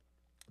like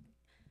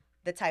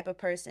the type of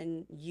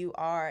person you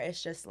are,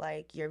 it's just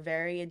like you're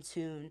very in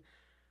tune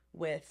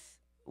with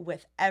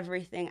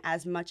everything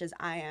as much as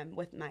I am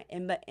with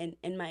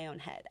in my own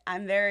head.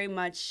 I'm very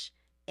much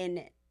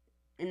in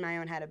my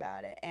own head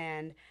about it.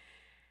 And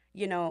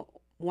you know,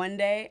 one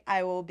day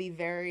I will be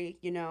very,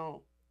 you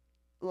know,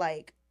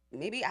 like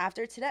maybe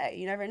after today,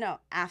 you never know.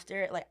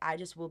 After, like, I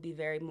just will be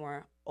very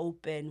more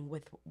open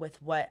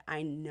with what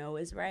I know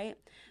is right.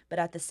 But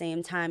at the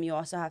same time, you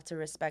also have to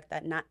respect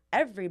that not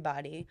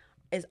everybody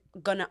is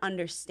gonna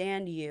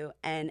understand you.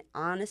 And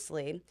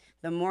honestly,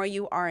 the more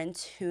you are in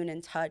tune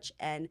and touch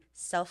and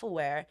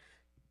self-aware,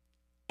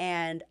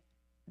 and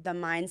the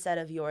mindset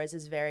of yours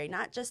is very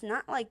not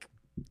like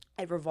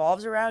it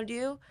revolves around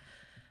you,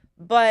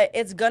 but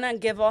it's gonna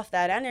give off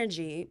that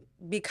energy,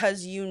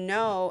 because you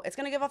know it's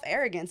gonna give off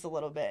arrogance a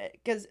little bit,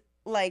 because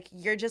like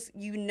you're just,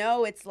 you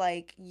know, it's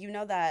like, you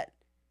know, that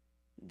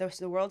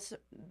the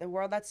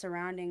world that's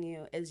surrounding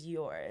you is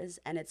yours,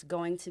 and it's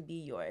going to be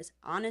yours.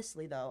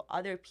 Honestly, though,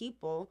 other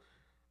people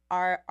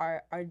are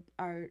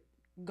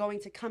going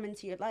to come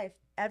into your life.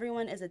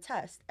 Everyone is a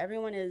test.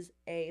 Everyone is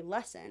a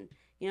lesson.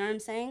 You know what I'm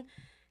saying?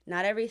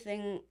 Not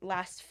everything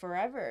lasts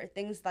forever.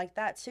 Things like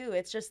that too.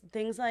 It's just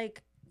things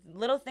like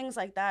little things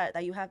like that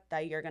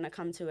that you're gonna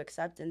come to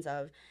acceptance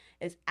of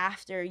is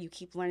after you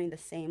keep learning the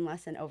same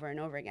lesson over and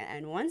over again.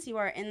 And once you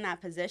are in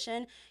that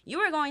position, you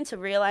are going to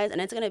realize,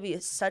 and it's going to be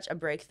such a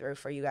breakthrough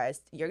for you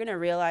guys. You're going to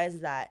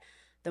realize that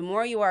the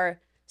more you are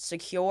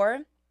secure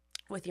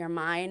with your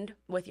mind,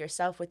 with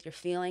yourself, with your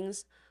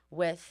feelings,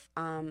 with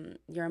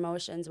your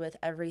emotions, with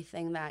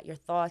everything, that your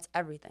thoughts,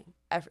 everything,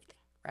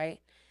 right?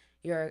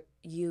 You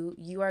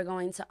are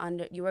going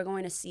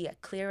to see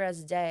it clear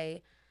as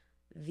day,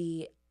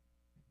 the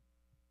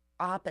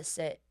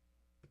opposite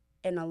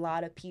in a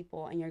lot of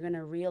people, and you're going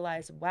to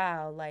realize,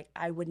 wow, like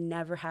I would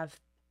never have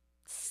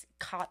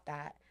caught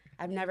that.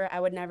 I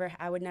would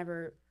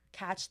never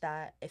catch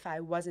that if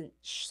I wasn't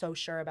so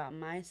sure about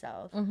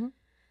myself. Mm-hmm.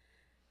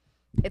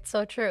 It's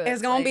so true.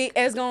 It's gonna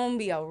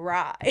be a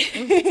ride.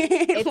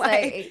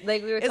 It's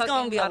like we were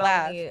talking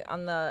about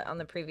on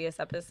the previous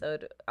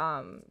episode,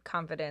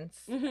 confidence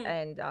mm-hmm.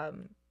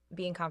 and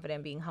being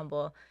confident, being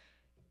humble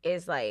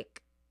is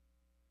like,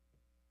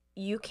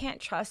 you can't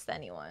trust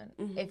anyone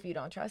mm-hmm. if you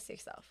don't trust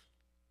yourself.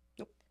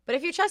 Nope. But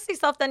if you trust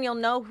yourself, then you'll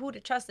know who to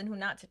trust and who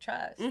not to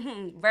trust.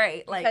 Mm-hmm.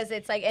 Right. Because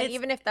it's like, and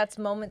even if that's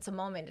moment to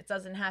moment, it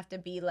doesn't have to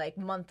be like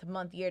month to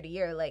month, year to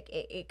year. Like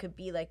it could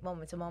be like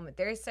moment to moment.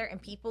 There are certain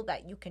people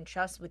that you can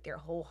trust with your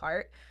whole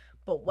heart,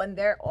 but when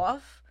they're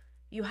off,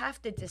 you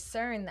have to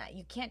discern that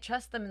you can't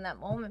trust them in that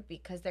moment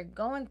because they're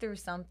going through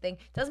something.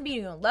 Doesn't mean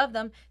you don't love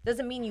them.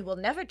 Doesn't mean you will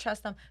never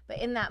trust them. But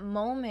in that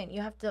moment,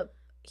 you have to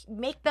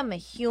make them a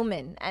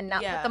human and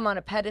not put them on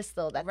a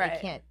pedestal that they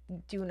can't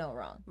do no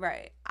wrong.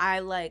 Right.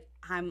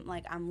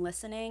 I'm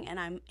listening, and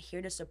I'm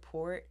here to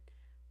support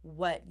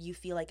what you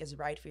feel like is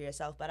right for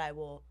yourself, but I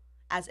will,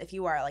 as if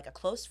you are like a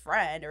close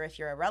friend or if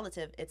you're a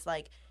relative, it's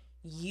like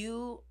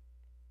you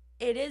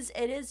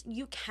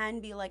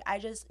can be like,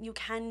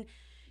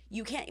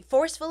 you can't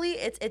forcefully,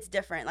 it's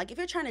different. Like if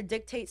you're trying to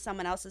dictate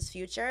someone else's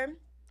future,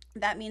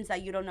 that means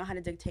that you don't know how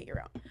to dictate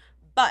your own.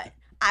 But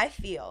I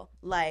feel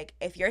like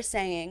if you're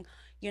saying,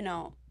 you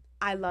know,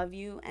 I love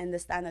you and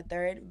this, that, and the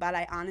third, but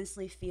I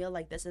honestly feel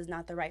like this is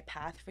not the right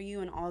path for you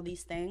and all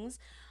these things,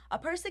 a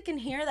person can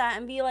hear that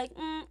and be like,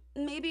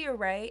 maybe you're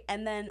right.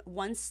 And then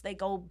once they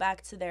go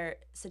back to their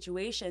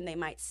situation, they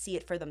might see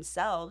it for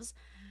themselves.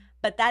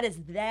 But that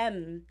is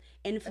them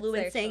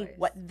influencing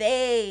what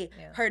they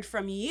heard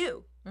from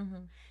you,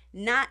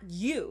 not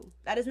you.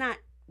 That is not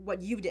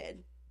what you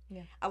did.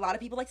 Yeah. A lot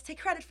of people like to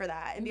take credit for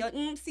that and be like,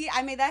 see,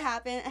 I made that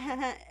happen.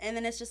 And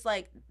then it's just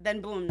like,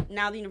 then boom,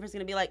 now the universe is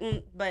going to be like,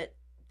 but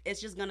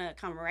it's just going to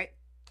come right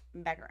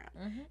back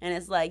around. And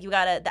it's like,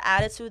 the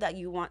attitude that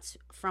you want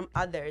from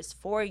others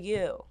for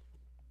you.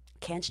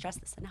 Can't stress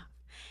this enough.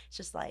 It's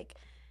just like,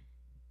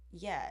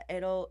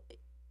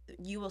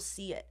 you will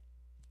see it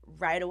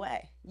right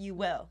away. You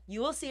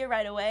will see it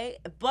right away,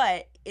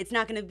 but it's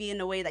not going to be in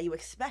the way that you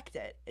expect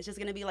it. It's just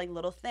going to be like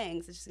little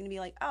things. It's just going to be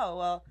like, oh,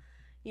 well,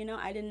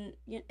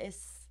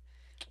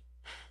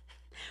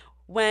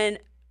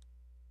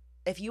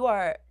 if you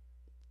are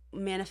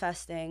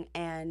manifesting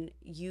and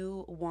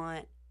you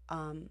want,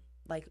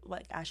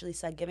 like Ashley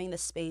said, giving the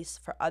space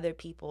for other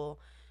people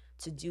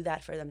to do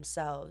that for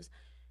themselves,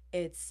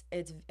 it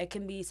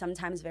can be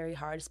sometimes very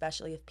hard,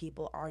 especially if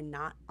people are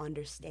not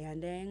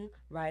understanding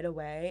right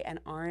away and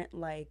aren't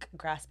like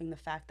grasping the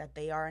fact that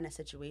they are in a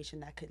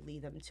situation that could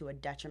lead them to a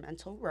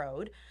detrimental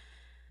road.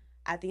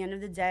 At the end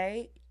of the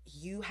day,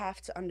 you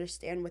have to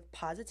understand with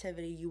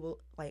positivity,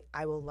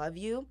 I will love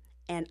you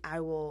and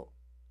I will,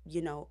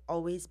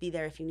 always be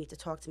there if you need to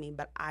talk to me,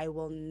 but I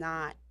will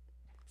not,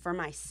 for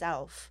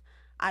myself,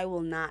 I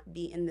will not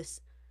be in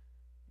this,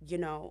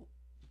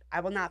 I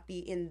will not be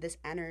in this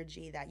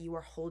energy that you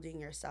are holding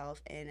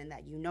yourself in and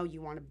that you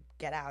want to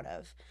get out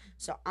of.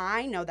 So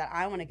I know that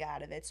I want to get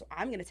out of it, so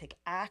I'm going to take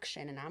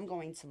action and I'm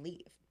going to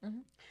leave.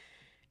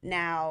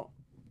 Now,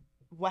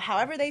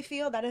 however they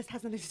feel, that has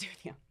nothing to do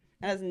with you.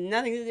 That has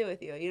nothing to do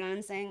with you. You know what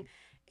I'm saying?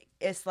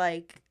 It's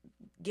like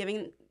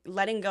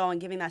letting go and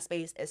giving that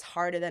space is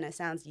harder than it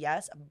sounds,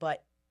 yes,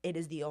 but it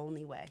is the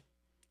only way.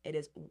 It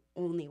is the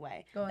only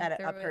way that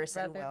a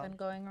person will than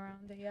going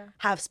around it,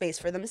 have space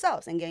for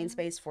themselves and gain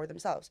space for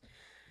themselves.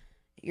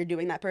 You're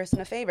doing that person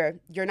a favor.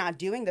 You're not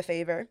doing the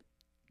favor,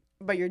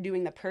 but you're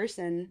doing the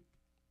person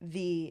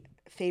the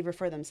favor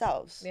for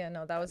themselves. Yeah,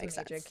 no, that was a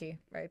major key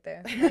right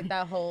there. Like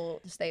that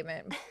whole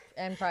statement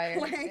and prior.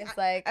 It's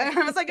like I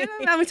was like,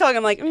 I'm talking.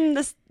 I'm like,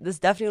 this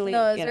definitely.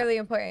 No, it's really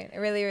important.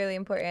 Really, really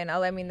important.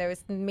 There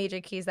was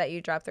major keys that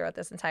you dropped throughout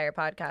this entire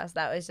podcast.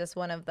 That was just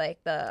one of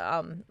like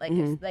the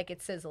like it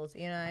sizzles.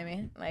 You know what I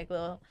mean? Like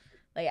little.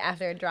 Like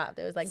after it dropped,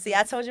 it was like. See,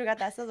 I told you I got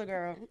that sizzle,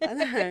 girl.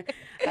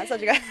 I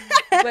told you.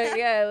 But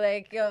yeah,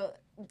 like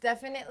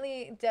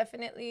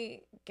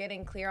Definitely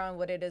getting clear on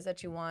what it is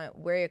that you want,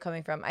 where you're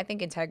coming from. I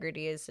think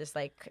integrity is just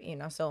like,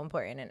 so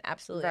important in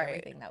absolutely Right.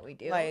 everything that we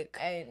do. Like-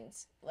 and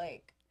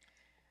like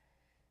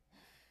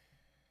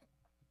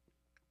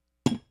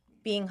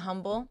being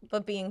humble,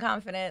 but being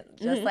confident,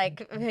 just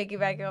like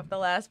piggybacking off the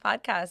last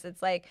podcast.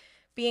 It's like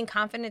being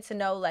confident to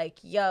know, like,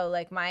 yo,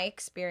 like my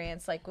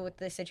experience, like with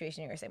the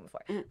situation you were saying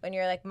before, when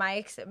you're like,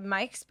 my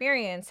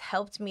experience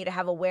helped me to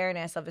have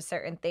awareness of a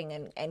certain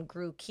thing and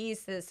grew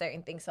keys to a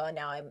certain thing. So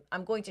now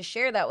I'm going to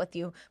share that with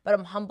you, but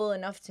I'm humble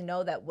enough to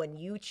know that when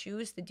you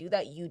choose to do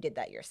that, you did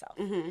that yourself.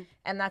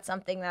 And that's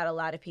something that a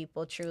lot of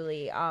people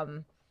truly,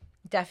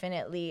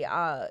 definitely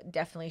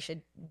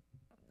should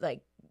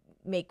like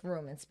make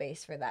room and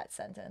space for that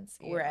sentence.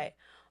 Right.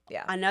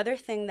 Yeah. Another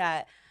thing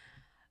that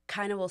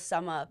kind of will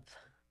sum up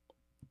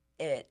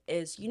it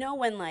is,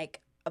 when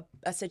like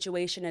a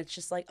situation, it's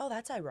just like, oh,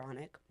 that's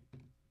ironic,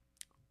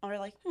 or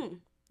like,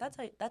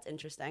 that's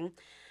interesting.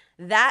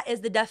 That is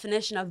the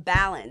definition of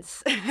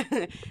balance.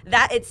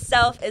 That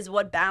itself is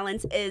what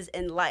balance is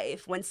in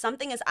life. When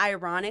something is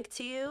ironic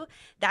to you,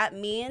 that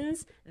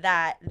means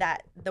that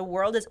the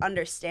world is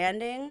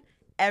understanding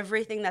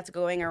everything that's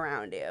going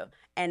around you,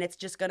 and it's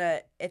just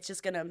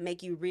gonna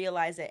make you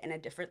realize it in a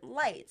different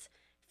light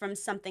from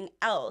something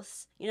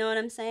else. You know what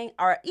I'm saying?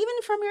 Or even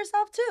from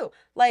yourself too.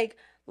 Like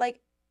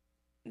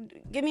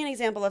give me an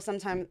example of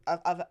something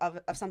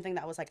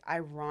that was like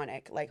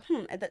ironic. Like,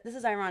 this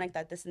is ironic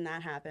that this and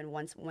that happened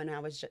once when I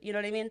was just, you know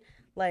what I mean?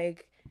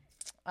 Like,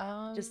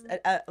 just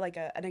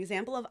an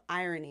example of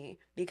irony,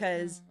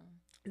 because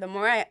the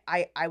more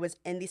I was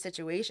in these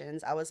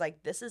situations, I was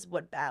like, this is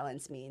what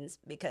balance means,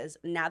 because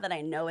now that I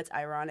know it's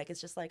ironic,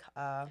 it's just like,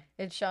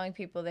 it's showing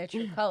people their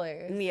true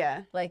colors.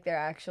 Yeah. Like their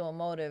actual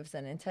motives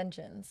and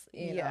intentions,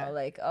 you Yeah. know,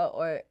 like,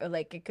 or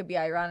like it could be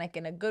ironic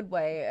in a good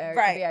way, or it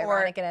Right, could be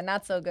ironic in a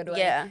not so good way.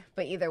 Yeah.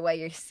 But either way,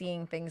 you're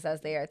seeing things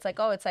as they are. It's like,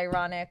 oh, it's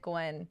ironic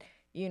when,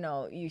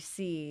 you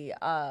see,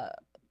 like,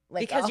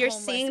 because a you're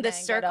homeless seeing the man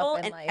get circle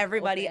up and like,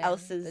 everybody open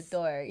else's the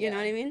door. You know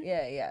what I mean?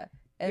 Yeah.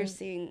 And You're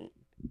seeing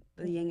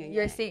the yin and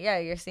you're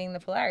yang. you're seeing the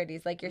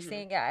polarities. Like you're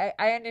seeing, I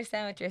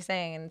understand what you're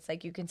saying, and it's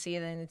like you can see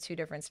it in the two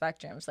different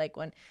spectrums. Like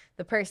when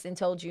the person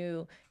told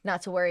you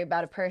not to worry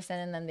about a person,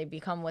 and then they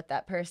become with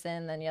that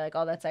person, then you're like,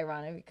 oh, that's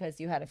ironic because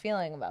you had a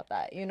feeling about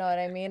that. You know what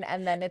I mean?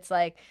 And then it's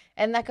like,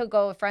 and that could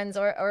go with friends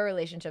or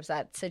relationships.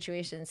 That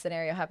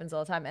scenario happens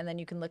all the time. And then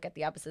you can look at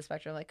the opposite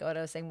spectrum, like what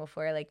I was saying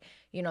before. Like,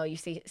 you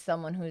see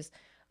someone who's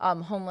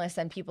homeless,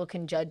 and people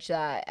can judge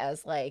that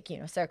as like,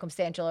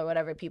 circumstantial or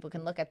whatever. People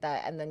can look at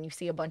that, and then you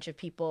see a bunch of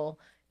people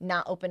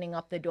not opening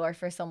up the door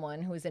for someone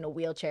who's in a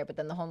wheelchair, but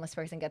then the homeless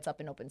person gets up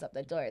and opens up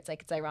the door. It's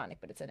like, it's ironic,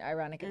 but it's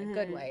ironic in a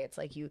good way. It's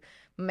like you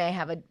may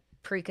have a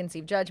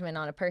preconceived judgment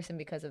on a person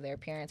because of their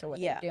appearance or what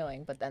they're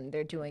doing, but then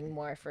they're doing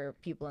more for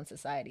people in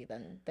society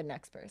than the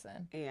next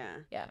person. Yeah.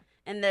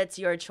 And that's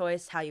your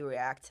choice how you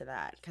react to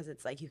that, because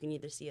it's like you can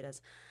either see it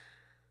as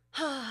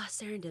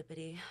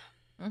serendipity,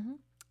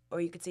 or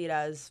you could see it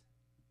as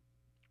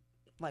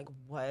like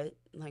what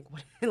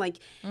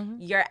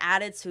your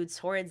attitude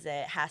towards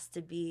it has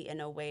to be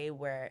in a way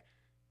where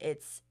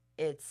it's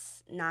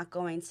not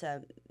going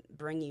to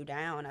bring you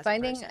down as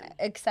finding a person.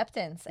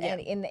 Acceptance and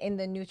in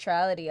the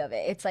neutrality of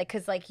it. It's like,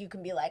 because like you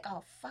can be like,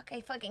 oh fuck,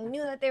 I fucking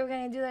knew that they were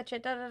gonna do that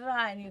shit,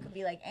 and you can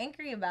be like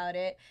angry about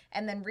it,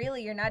 and then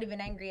really you're not even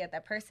angry at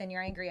that person,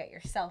 you're angry at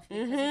yourself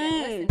because you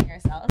didn't listen to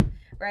yourself,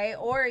 right?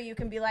 Or you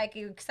can be like,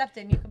 you accept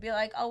it, and you can be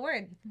like, oh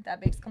word,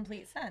 that makes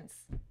complete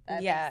sense.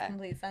 That makes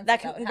complete sense.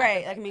 That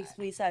makes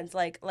complete sense.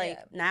 Like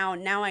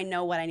now I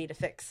know what I need to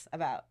fix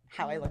about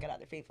how I look at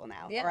other people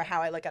now, or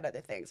how I look at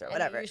other things, or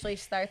whatever. It usually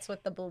starts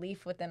with the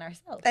belief within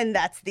ourselves. And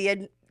that's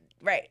the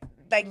right.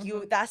 Like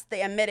that's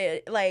the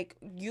admitted. Like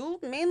you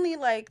mainly,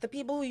 like the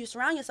people who you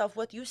surround yourself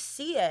with, you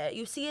see it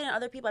in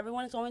other people.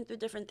 Everyone's going through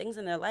different things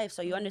in their life,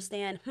 so you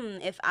understand.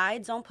 If I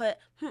don't put,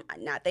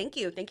 thank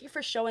you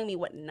for showing me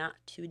what not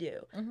to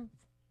do,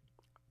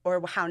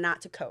 or how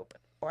not to cope,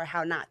 or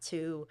how not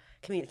to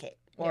communicate,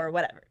 or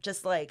whatever.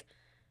 Just like,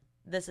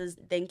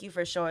 thank you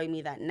for showing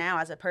me that now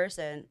as a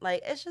person.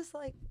 Like, it's just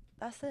like,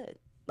 that's it.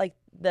 Like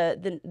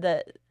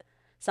the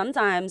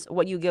sometimes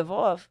what you give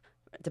off,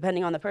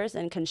 depending on the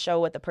person, can show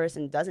what the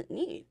person doesn't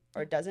need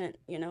or doesn't,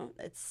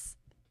 it's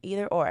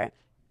either or,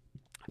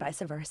 vice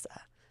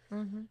versa.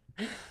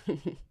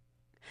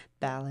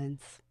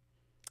 Balance.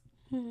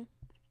 I'm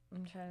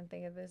trying to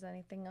think if there's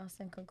anything else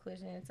in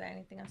conclusion. Is there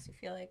anything else you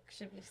feel like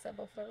should be said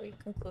before we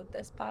conclude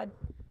this pod?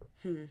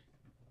 You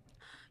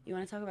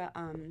want to talk about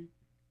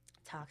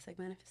toxic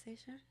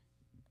manifestation?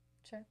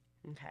 Sure.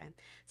 Okay.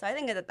 So I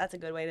think that that's a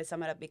good way to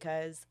sum it up,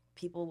 because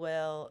people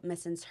will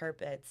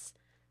misinterpret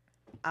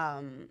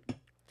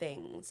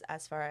things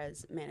as far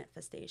as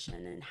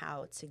manifestation and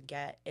how to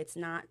get. It's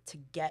not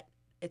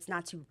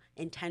to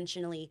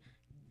intentionally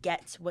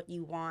get what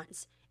you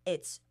want.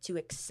 It's to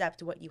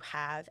accept what you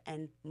have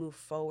and move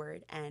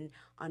forward and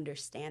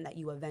understand that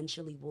you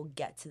eventually will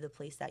get to the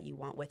place that you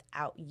want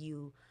without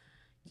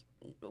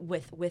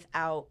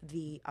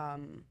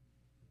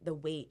the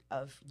weight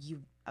of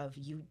you of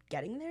you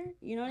getting there.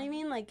 You know what I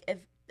mean? Like if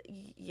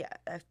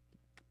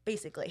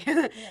basically. Yeah,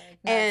 like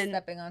not And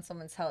stepping on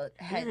someone's head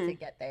Mhm. to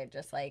get there,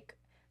 just like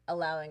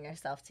allowing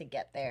yourself to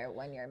get there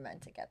when you're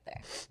meant to get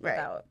there. Right.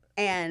 Without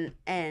and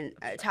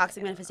toxic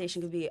anyone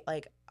manifestation could be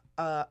like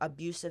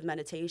abusive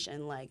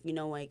meditation, like, you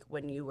know, like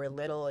when you were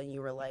little and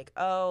you were like,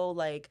 oh,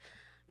 like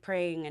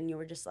praying, and you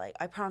were just like,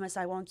 I promise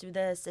I won't do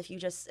this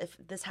if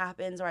this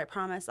happens, or I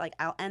promise like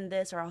I'll end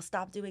this, or I'll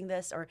stop doing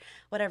this, or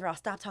whatever, I'll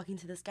stop talking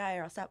to this guy,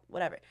 or I'll stop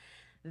whatever.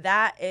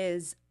 That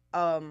is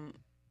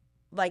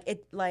like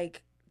it,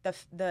 like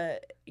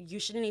the you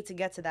shouldn't need to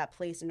get to that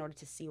place in order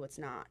to see what's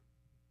not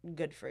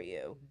good for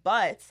you.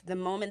 But the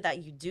moment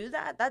that you do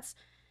that, that's,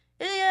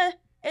 yeah,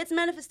 it's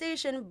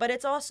manifestation, but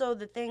it's also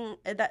the thing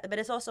but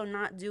it's also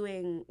not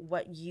doing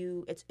what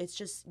you, it's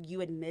just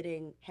you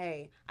admitting,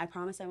 hey, I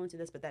promise I won't do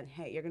this, but then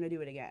hey, you're gonna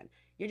do it again.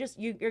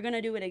 You're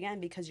gonna do it again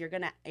because you're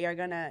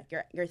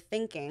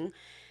thinking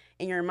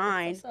in your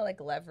mind. It's also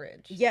like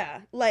leverage.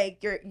 Yeah,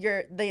 like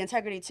you're the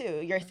integrity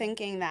too. You're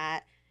thinking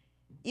that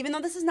even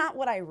though this is not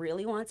what I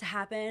really want to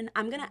happen,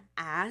 I'm gonna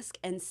ask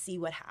and see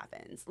what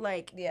happens.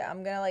 Like, Yeah,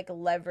 I'm gonna like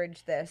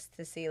leverage this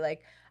to see,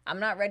 like, I'm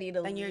not ready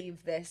to And you're-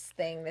 leave this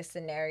thing, this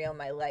scenario in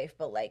my life,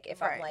 but like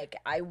if I'm Right. like,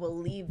 I will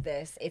leave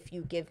this if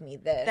you give me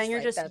this. then you're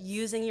like, just that's-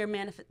 using your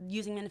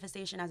using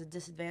manifestation as a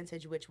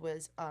disadvantage, which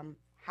was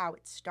how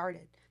it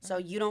started. So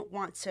you don't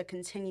want to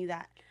continue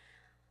that,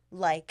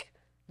 like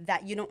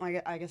that. You don't,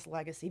 I guess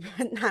legacy,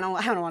 but I don't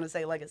want to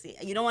say legacy.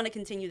 You don't want to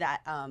continue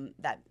that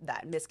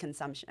that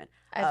misconsumption.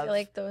 I feel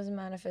like those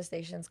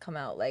manifestations come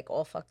out like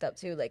all fucked up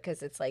too, like,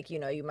 because it's like, you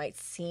know, you might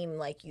seem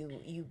like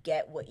you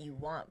get what you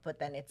want, but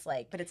then it's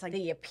like, But it's like,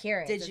 the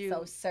appearance, did it's you-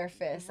 so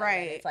surface, Right.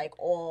 and then it's like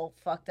all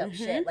fucked up Mhm.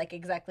 shit, like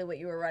exactly what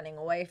you were running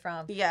away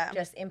from, Yeah.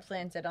 just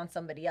implanted on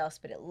somebody else,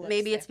 but it looks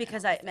Maybe it's different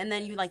because on I, and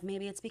then you like,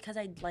 maybe it's because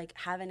I like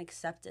haven't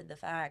accepted the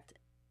fact,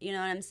 you know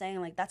what I'm saying?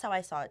 Like, that's how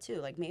I saw it too.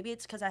 Like, maybe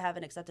it's because I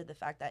haven't accepted the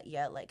fact that,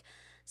 yeah, like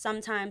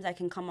sometimes I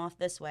can come off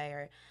this way,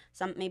 or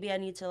maybe I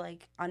need to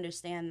like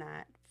understand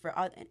that for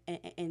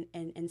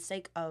in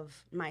sake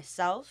of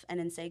myself and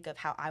in sake of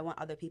how I want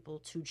other people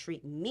to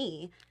treat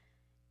me,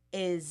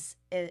 is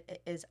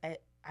I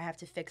have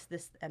to fix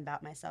this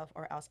about myself,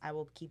 or else I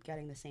will keep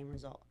getting the same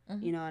result.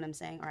 Mhm. You know what I'm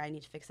saying? Or I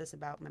need to fix this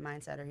about my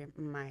mindset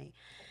or my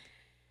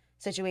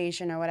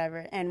situation or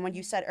whatever. And when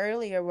you said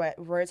earlier, what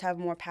words have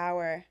more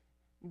power,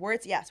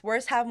 words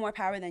have more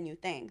power than you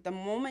think. The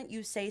moment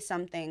you say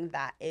something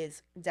that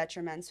is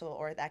detrimental,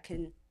 or that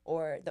can,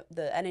 or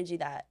the energy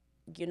that,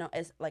 you know,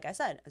 is, like I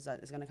said, is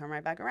going to come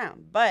right back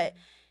around. But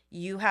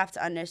you have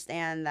to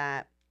understand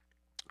that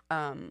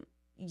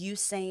you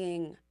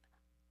saying,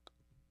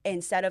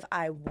 instead of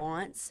I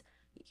want,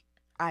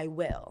 I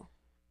will,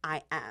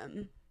 I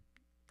am,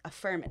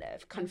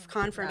 affirmative,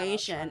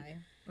 confirmation.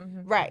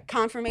 Right,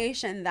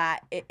 confirmation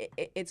that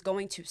it's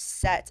going to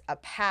set a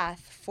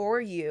path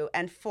for you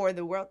and for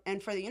the world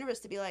and for the universe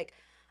to be like,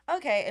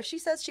 okay, if she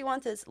says she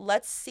wants this,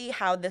 let's see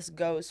how this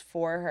goes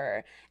for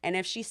her. And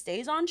if she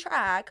stays on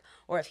track,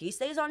 or if he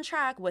stays on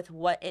track with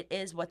what it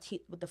is, with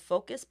the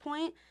focus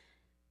point,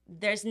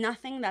 there's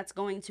nothing that's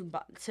going to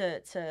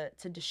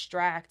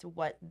distract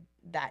what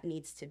that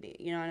needs to be.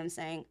 You know what I'm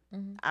saying?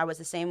 Mhm. I was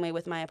the same way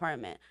with my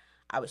apartment.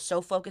 I was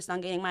so focused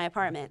on getting my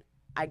apartment.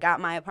 I got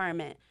my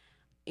apartment.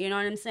 You know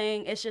what I'm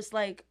saying? It's just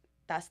like,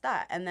 that's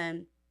that. And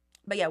then,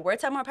 but yeah,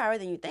 words have more power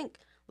than you think.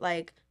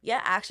 Like, yeah,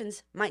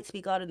 actions might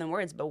speak louder than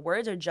words, but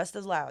words are just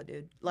as loud,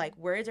 dude. Like,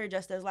 words are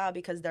just as loud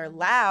because they're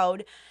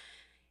loud.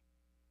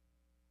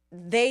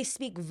 They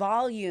speak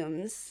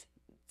volumes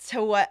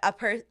to what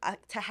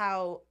to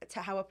how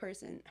a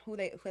person, who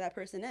that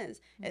person is.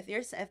 If you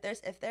hear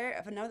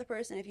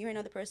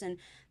another person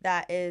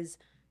that is,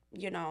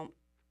 you know,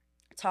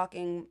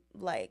 talking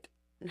like,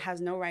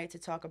 has no right to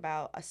talk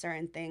about a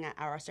certain thing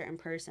or a certain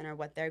person or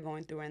what they're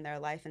going through in their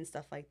life and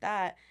stuff like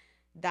that,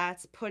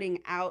 that's putting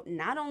out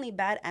not only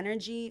bad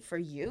energy for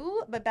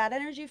you, but bad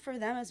energy for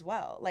them as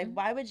well. Like,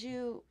 why would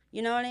you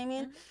know what I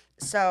mean?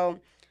 So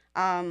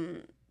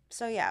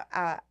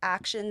yeah,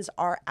 actions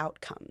are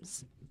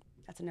outcomes.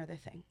 That's another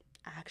thing.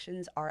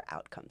 Actions are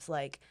outcomes.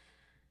 Like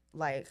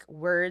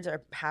words are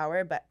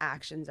power, but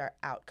actions are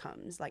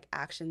outcomes. Like,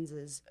 actions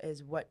are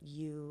what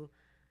you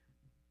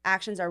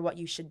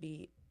should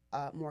be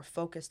more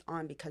focused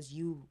on, because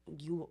you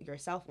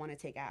yourself want to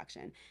take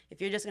action. If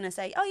you're just gonna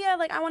say, oh yeah,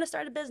 like I want to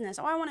start a business,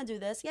 oh I want to do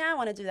this, yeah I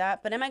want to do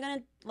that, but am I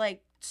gonna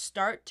like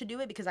start to do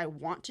it because I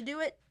want to do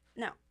it?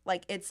 No,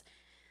 like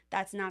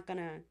that's not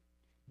gonna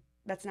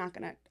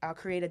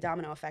create a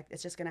domino effect.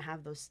 It's just gonna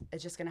have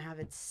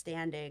it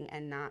standing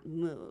and not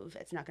move.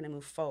 It's not gonna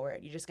move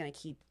forward. You're just gonna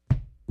keep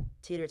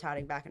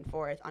teeter-totting back and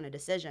forth on a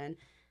decision.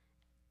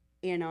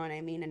 You know what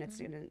I mean? And it's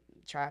gonna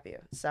trap you.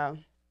 So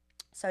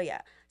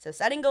yeah. So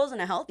setting goals in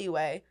a healthy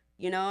way,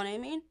 you know what I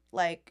mean?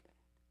 Like,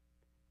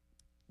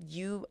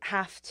 you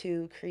have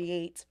to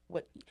create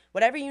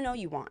whatever you know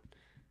you want.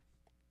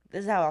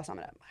 This is how I'll sum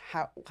it up.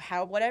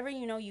 How whatever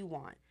you know you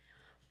want,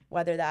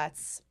 whether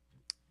that's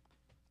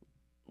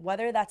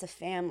a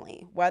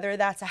family, whether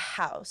that's a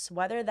house,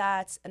 whether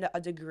that's a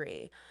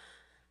degree,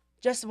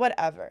 just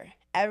whatever.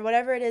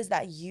 Whatever it is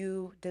that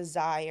you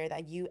desire,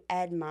 that you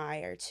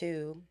admire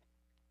too,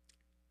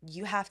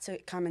 you have to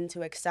come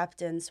into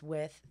acceptance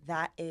with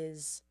that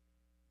is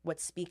what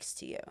speaks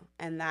to you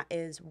and that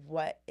is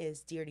what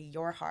is dear to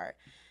your heart.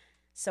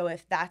 So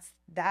if that's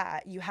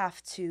that, you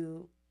have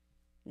to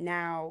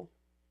now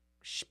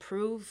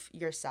prove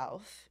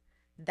yourself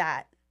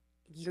that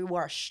you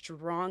are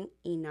strong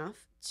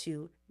enough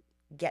to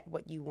get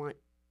what you want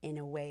in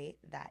a way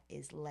that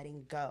is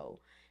letting go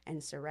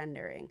and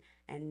surrendering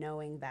and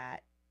knowing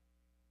that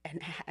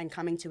and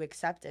coming to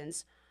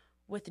acceptance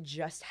with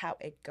just how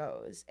it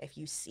goes. If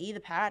you see the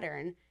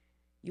pattern,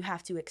 you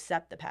have to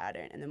accept the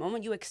pattern. And the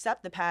moment you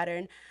accept the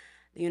pattern,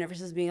 the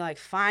universe is being like,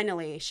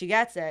 finally, she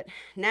gets it.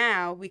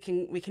 Now we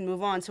can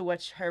move on to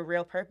what her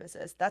real purpose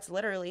is. That's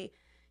literally,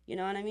 you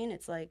know what I mean?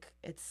 It's like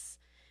it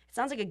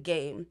sounds like a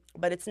game,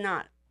 but it's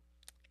not.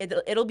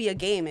 It'll be a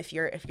game if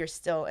you're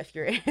still if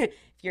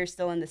you're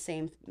still in the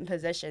same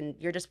position.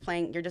 You're just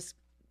playing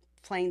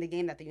the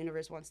game that the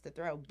universe wants to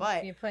throw.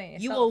 But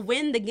you will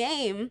win the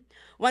game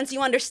once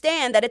you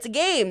understand that it's a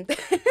game.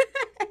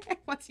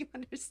 Once you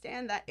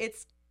understand that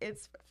it's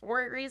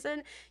for a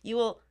reason, you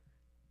will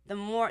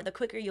the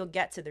quicker you'll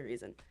get to the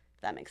reason.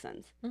 If that makes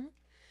sense. Mm-hmm.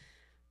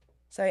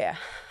 So yeah,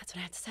 that's what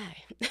I have to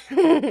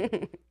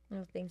say.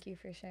 Well, thank you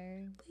for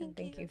sharing.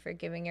 Thank you for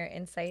giving your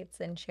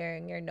insights and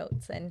sharing your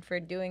notes and for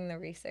doing the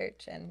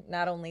research and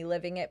not only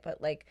living it,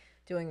 but like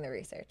doing the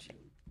research.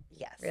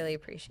 Yes. Really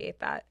appreciate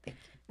that.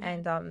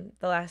 And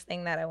the last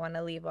thing that I want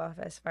to leave off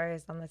as far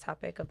as on the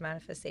topic of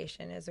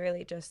manifestation is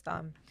really just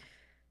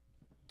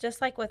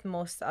like with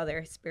most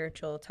other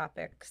spiritual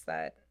topics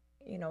that,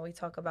 you know, we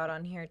talk about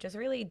on here, just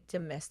really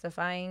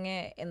demystifying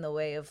it in the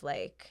way of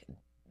like,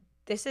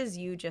 this is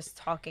you just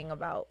talking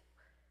about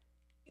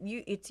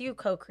it's you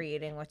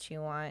co-creating what you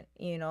want,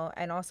 you know,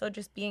 and also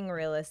just being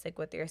realistic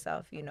with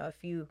yourself. You know,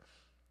 if you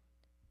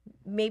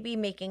maybe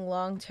making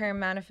long-term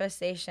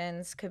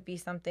manifestations could be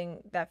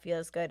something that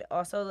feels good.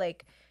 Also,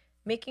 like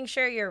making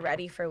sure you're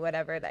ready for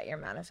whatever that you're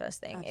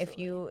manifesting.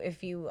 Absolutely.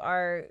 If you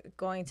are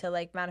going to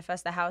like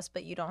manifest a house,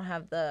 but you don't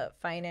have the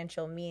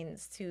financial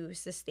means to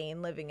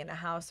sustain living in a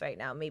house right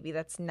now, maybe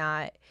that's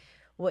not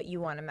what you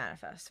want to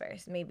manifest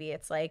first. Maybe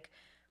it's like,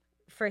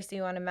 first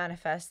you want to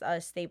manifest a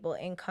stable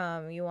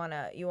income. You want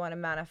to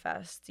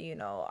manifest, you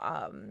know,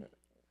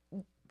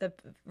 the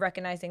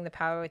recognizing the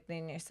power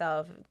within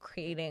yourself,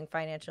 creating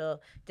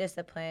financial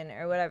discipline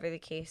or whatever the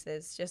case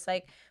is. Just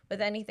like with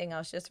anything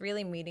else, just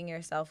really meeting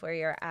yourself where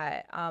you're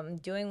at,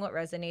 doing what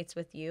resonates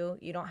with you.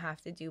 You don't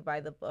have to do by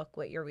the book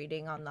what you're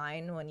reading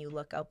online when you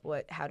look up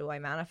how do I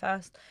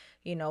manifest,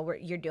 you know,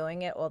 you're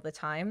doing it all the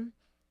time.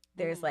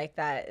 There's like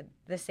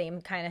the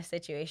same kind of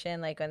situation,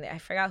 like when I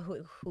forgot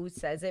who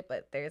says it,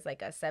 but there's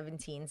like a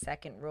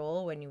 17-second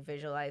rule when you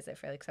visualize it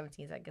for like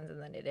 17 seconds and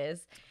then it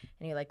is,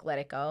 and you like let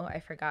it go. I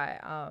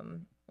forgot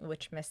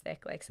which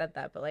mystic like said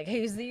that, but like I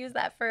used to use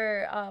that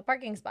for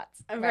parking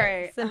spots,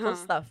 right? Simple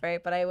stuff,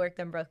 right? But I worked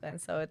in Brooklyn,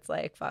 so it's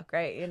like fuck,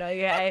 right? You know,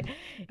 you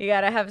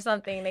gotta have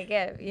something to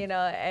give, you know,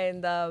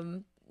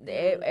 and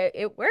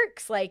it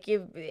works, like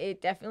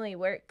it definitely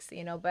works,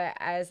 you know. But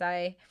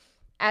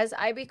as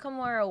I become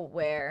more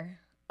aware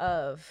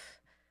of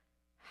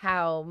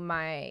how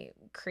my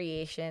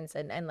creations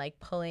and like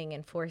pulling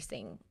and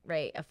forcing,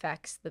 right,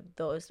 affects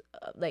those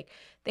like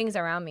things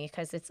around me,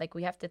 because it's like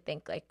we have to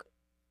think like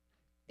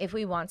if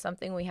we want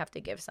something, we have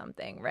to give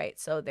something, right?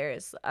 So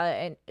there's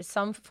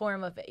some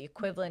form of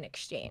equivalent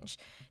exchange.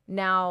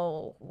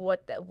 Now,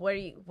 what are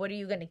you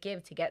going to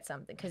give to get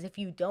something? Because if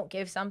you don't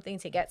give something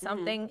to get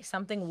something,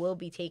 something will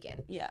be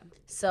taken. Yeah.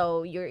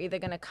 So you're either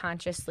going to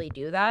consciously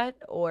do that,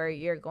 or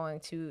you're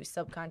going to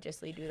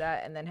subconsciously do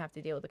that and then have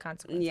to deal with the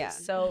consequences. Yeah.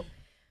 So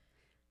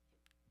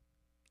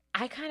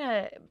I kind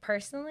of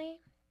personally,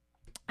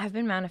 I've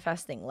been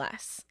manifesting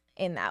less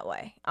in that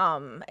way.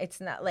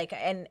 It's not like,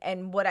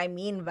 and what I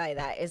mean by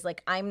that is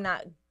like I'm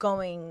not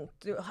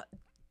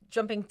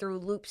jumping through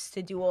loops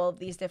to do all of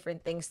these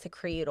different things to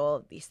create all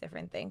of these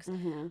different things.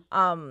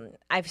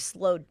 I've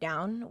slowed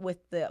down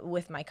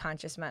with my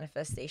conscious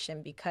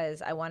manifestation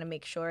because I want to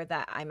make sure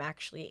that I'm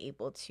actually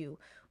able to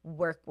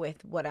work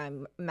with what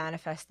I'm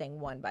manifesting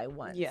one by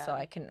one, so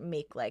I can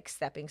make like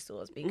stepping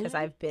stools, because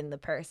I've been the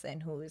person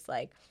who's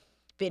like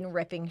been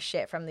ripping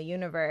shit from the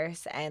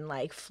universe and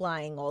like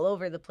flying all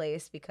over the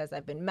place because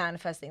I've been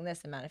manifesting this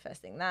and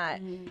manifesting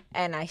that.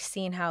 And I've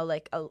seen how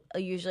like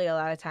usually a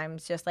lot of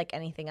times, just like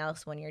anything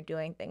else, when you're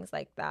doing things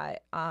like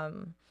that,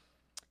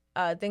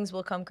 things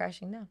will come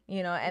crashing down,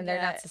 you know, and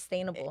they're not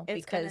sustainable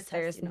because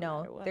there's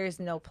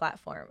no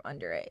platform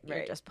under it.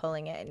 You're just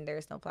pulling it and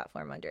there's no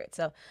platform under it.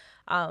 So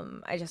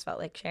I just felt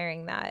like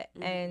sharing that.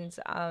 And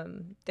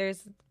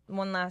there's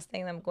one last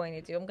thing that I'm going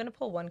to do. I'm going to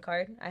pull one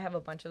card. I have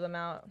a bunch of them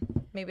out.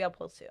 Maybe I'll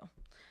pull two.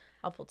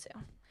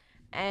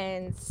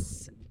 And,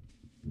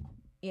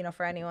 you know,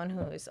 for anyone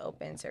who is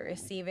open to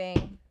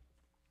receiving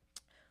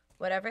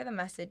whatever the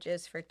message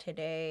is for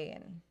today,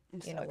 and,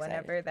 you know,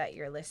 whenever that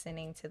you're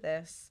listening to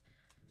this,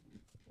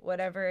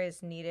 whatever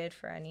is needed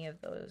for any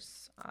of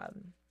those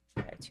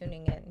that are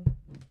tuning in,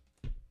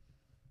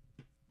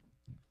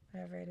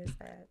 whatever it is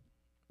that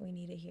we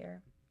need to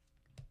hear.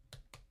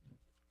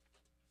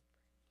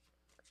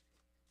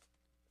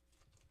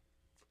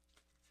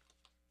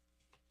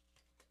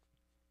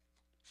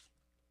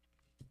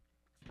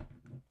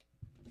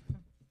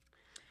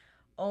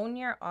 Own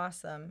your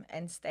awesome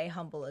and stay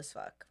humble as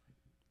fuck.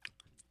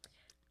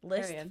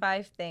 List Period.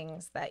 5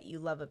 things that you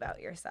love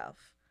about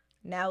yourself.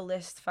 Now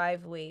list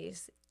 5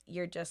 ways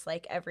you're just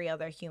like every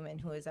other human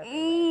who has ever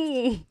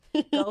lived.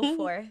 Go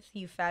forth,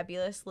 you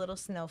fabulous little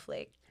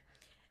snowflake,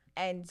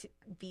 and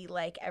be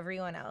like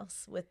everyone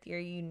else with your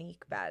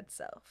unique bad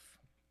self.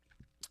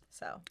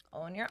 So,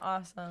 own your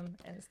awesome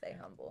and stay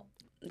humble.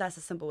 That's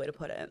a simple way to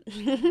put it.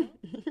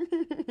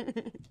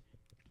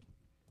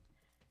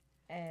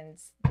 And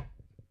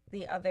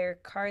the other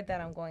card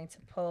that I'm going to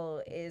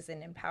pull is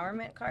an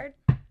empowerment card.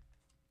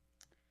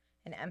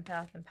 An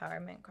empath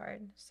empowerment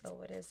card. So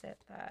what is it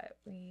that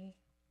we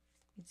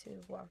need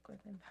to walk with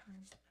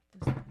empowerment at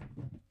this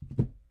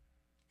time?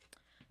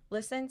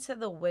 Listen to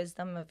the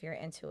wisdom of your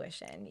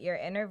intuition. Your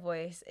inner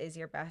voice is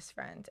your best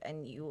friend,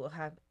 and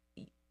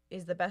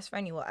is the best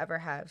friend you will ever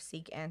have.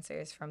 Seek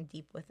answers from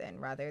deep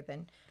within rather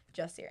than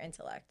just your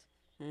intellect.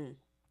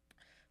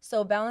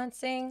 So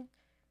balancing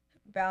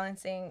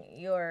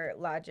your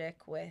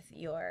logic with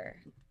your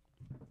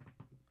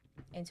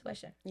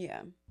intuition.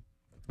 Yeah.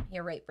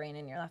 Your right brain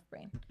and your left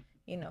brain.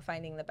 You know,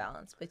 finding the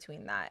balance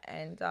between that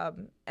and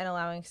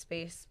allowing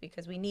space,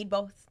 because we need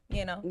both,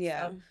 you know.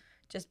 Yeah. So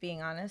just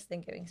being honest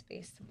and giving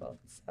space to both.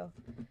 So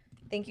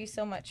thank you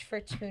so much for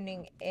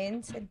tuning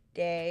in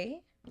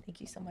today.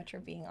 Thank you so much for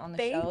being on the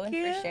show and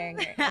for sharing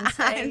your insights.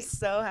 I'm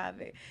so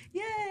happy.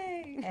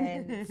 Yay!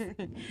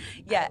 And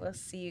yeah, we'll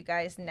see you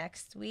guys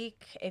next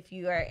week. If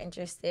you are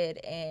interested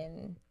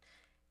in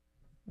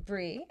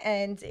Bree,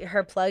 and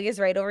her plug is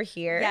right over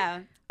here.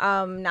 Yeah.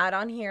 Not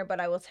on here, but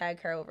I will tag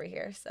her over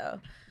here. So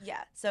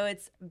yeah, so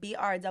it's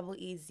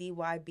BREEZY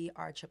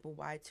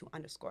BRYYY 2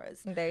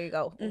 underscores. There you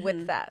go.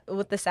 With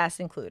the sass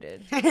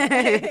included.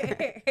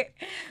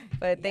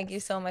 But thank you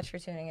so much for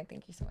tuning in.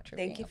 Thank you so much for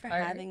Thank you for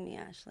having me,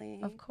 Ashley.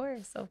 Of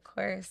course.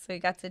 We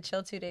got to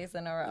chill 2 days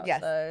in a row.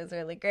 Yes. So it was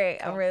really great.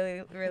 I'm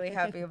really, really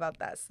happy about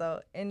that.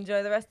 So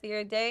enjoy the rest of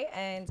your day,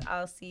 and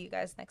I'll see you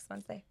guys next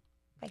Wednesday.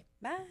 Bye.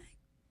 Bye.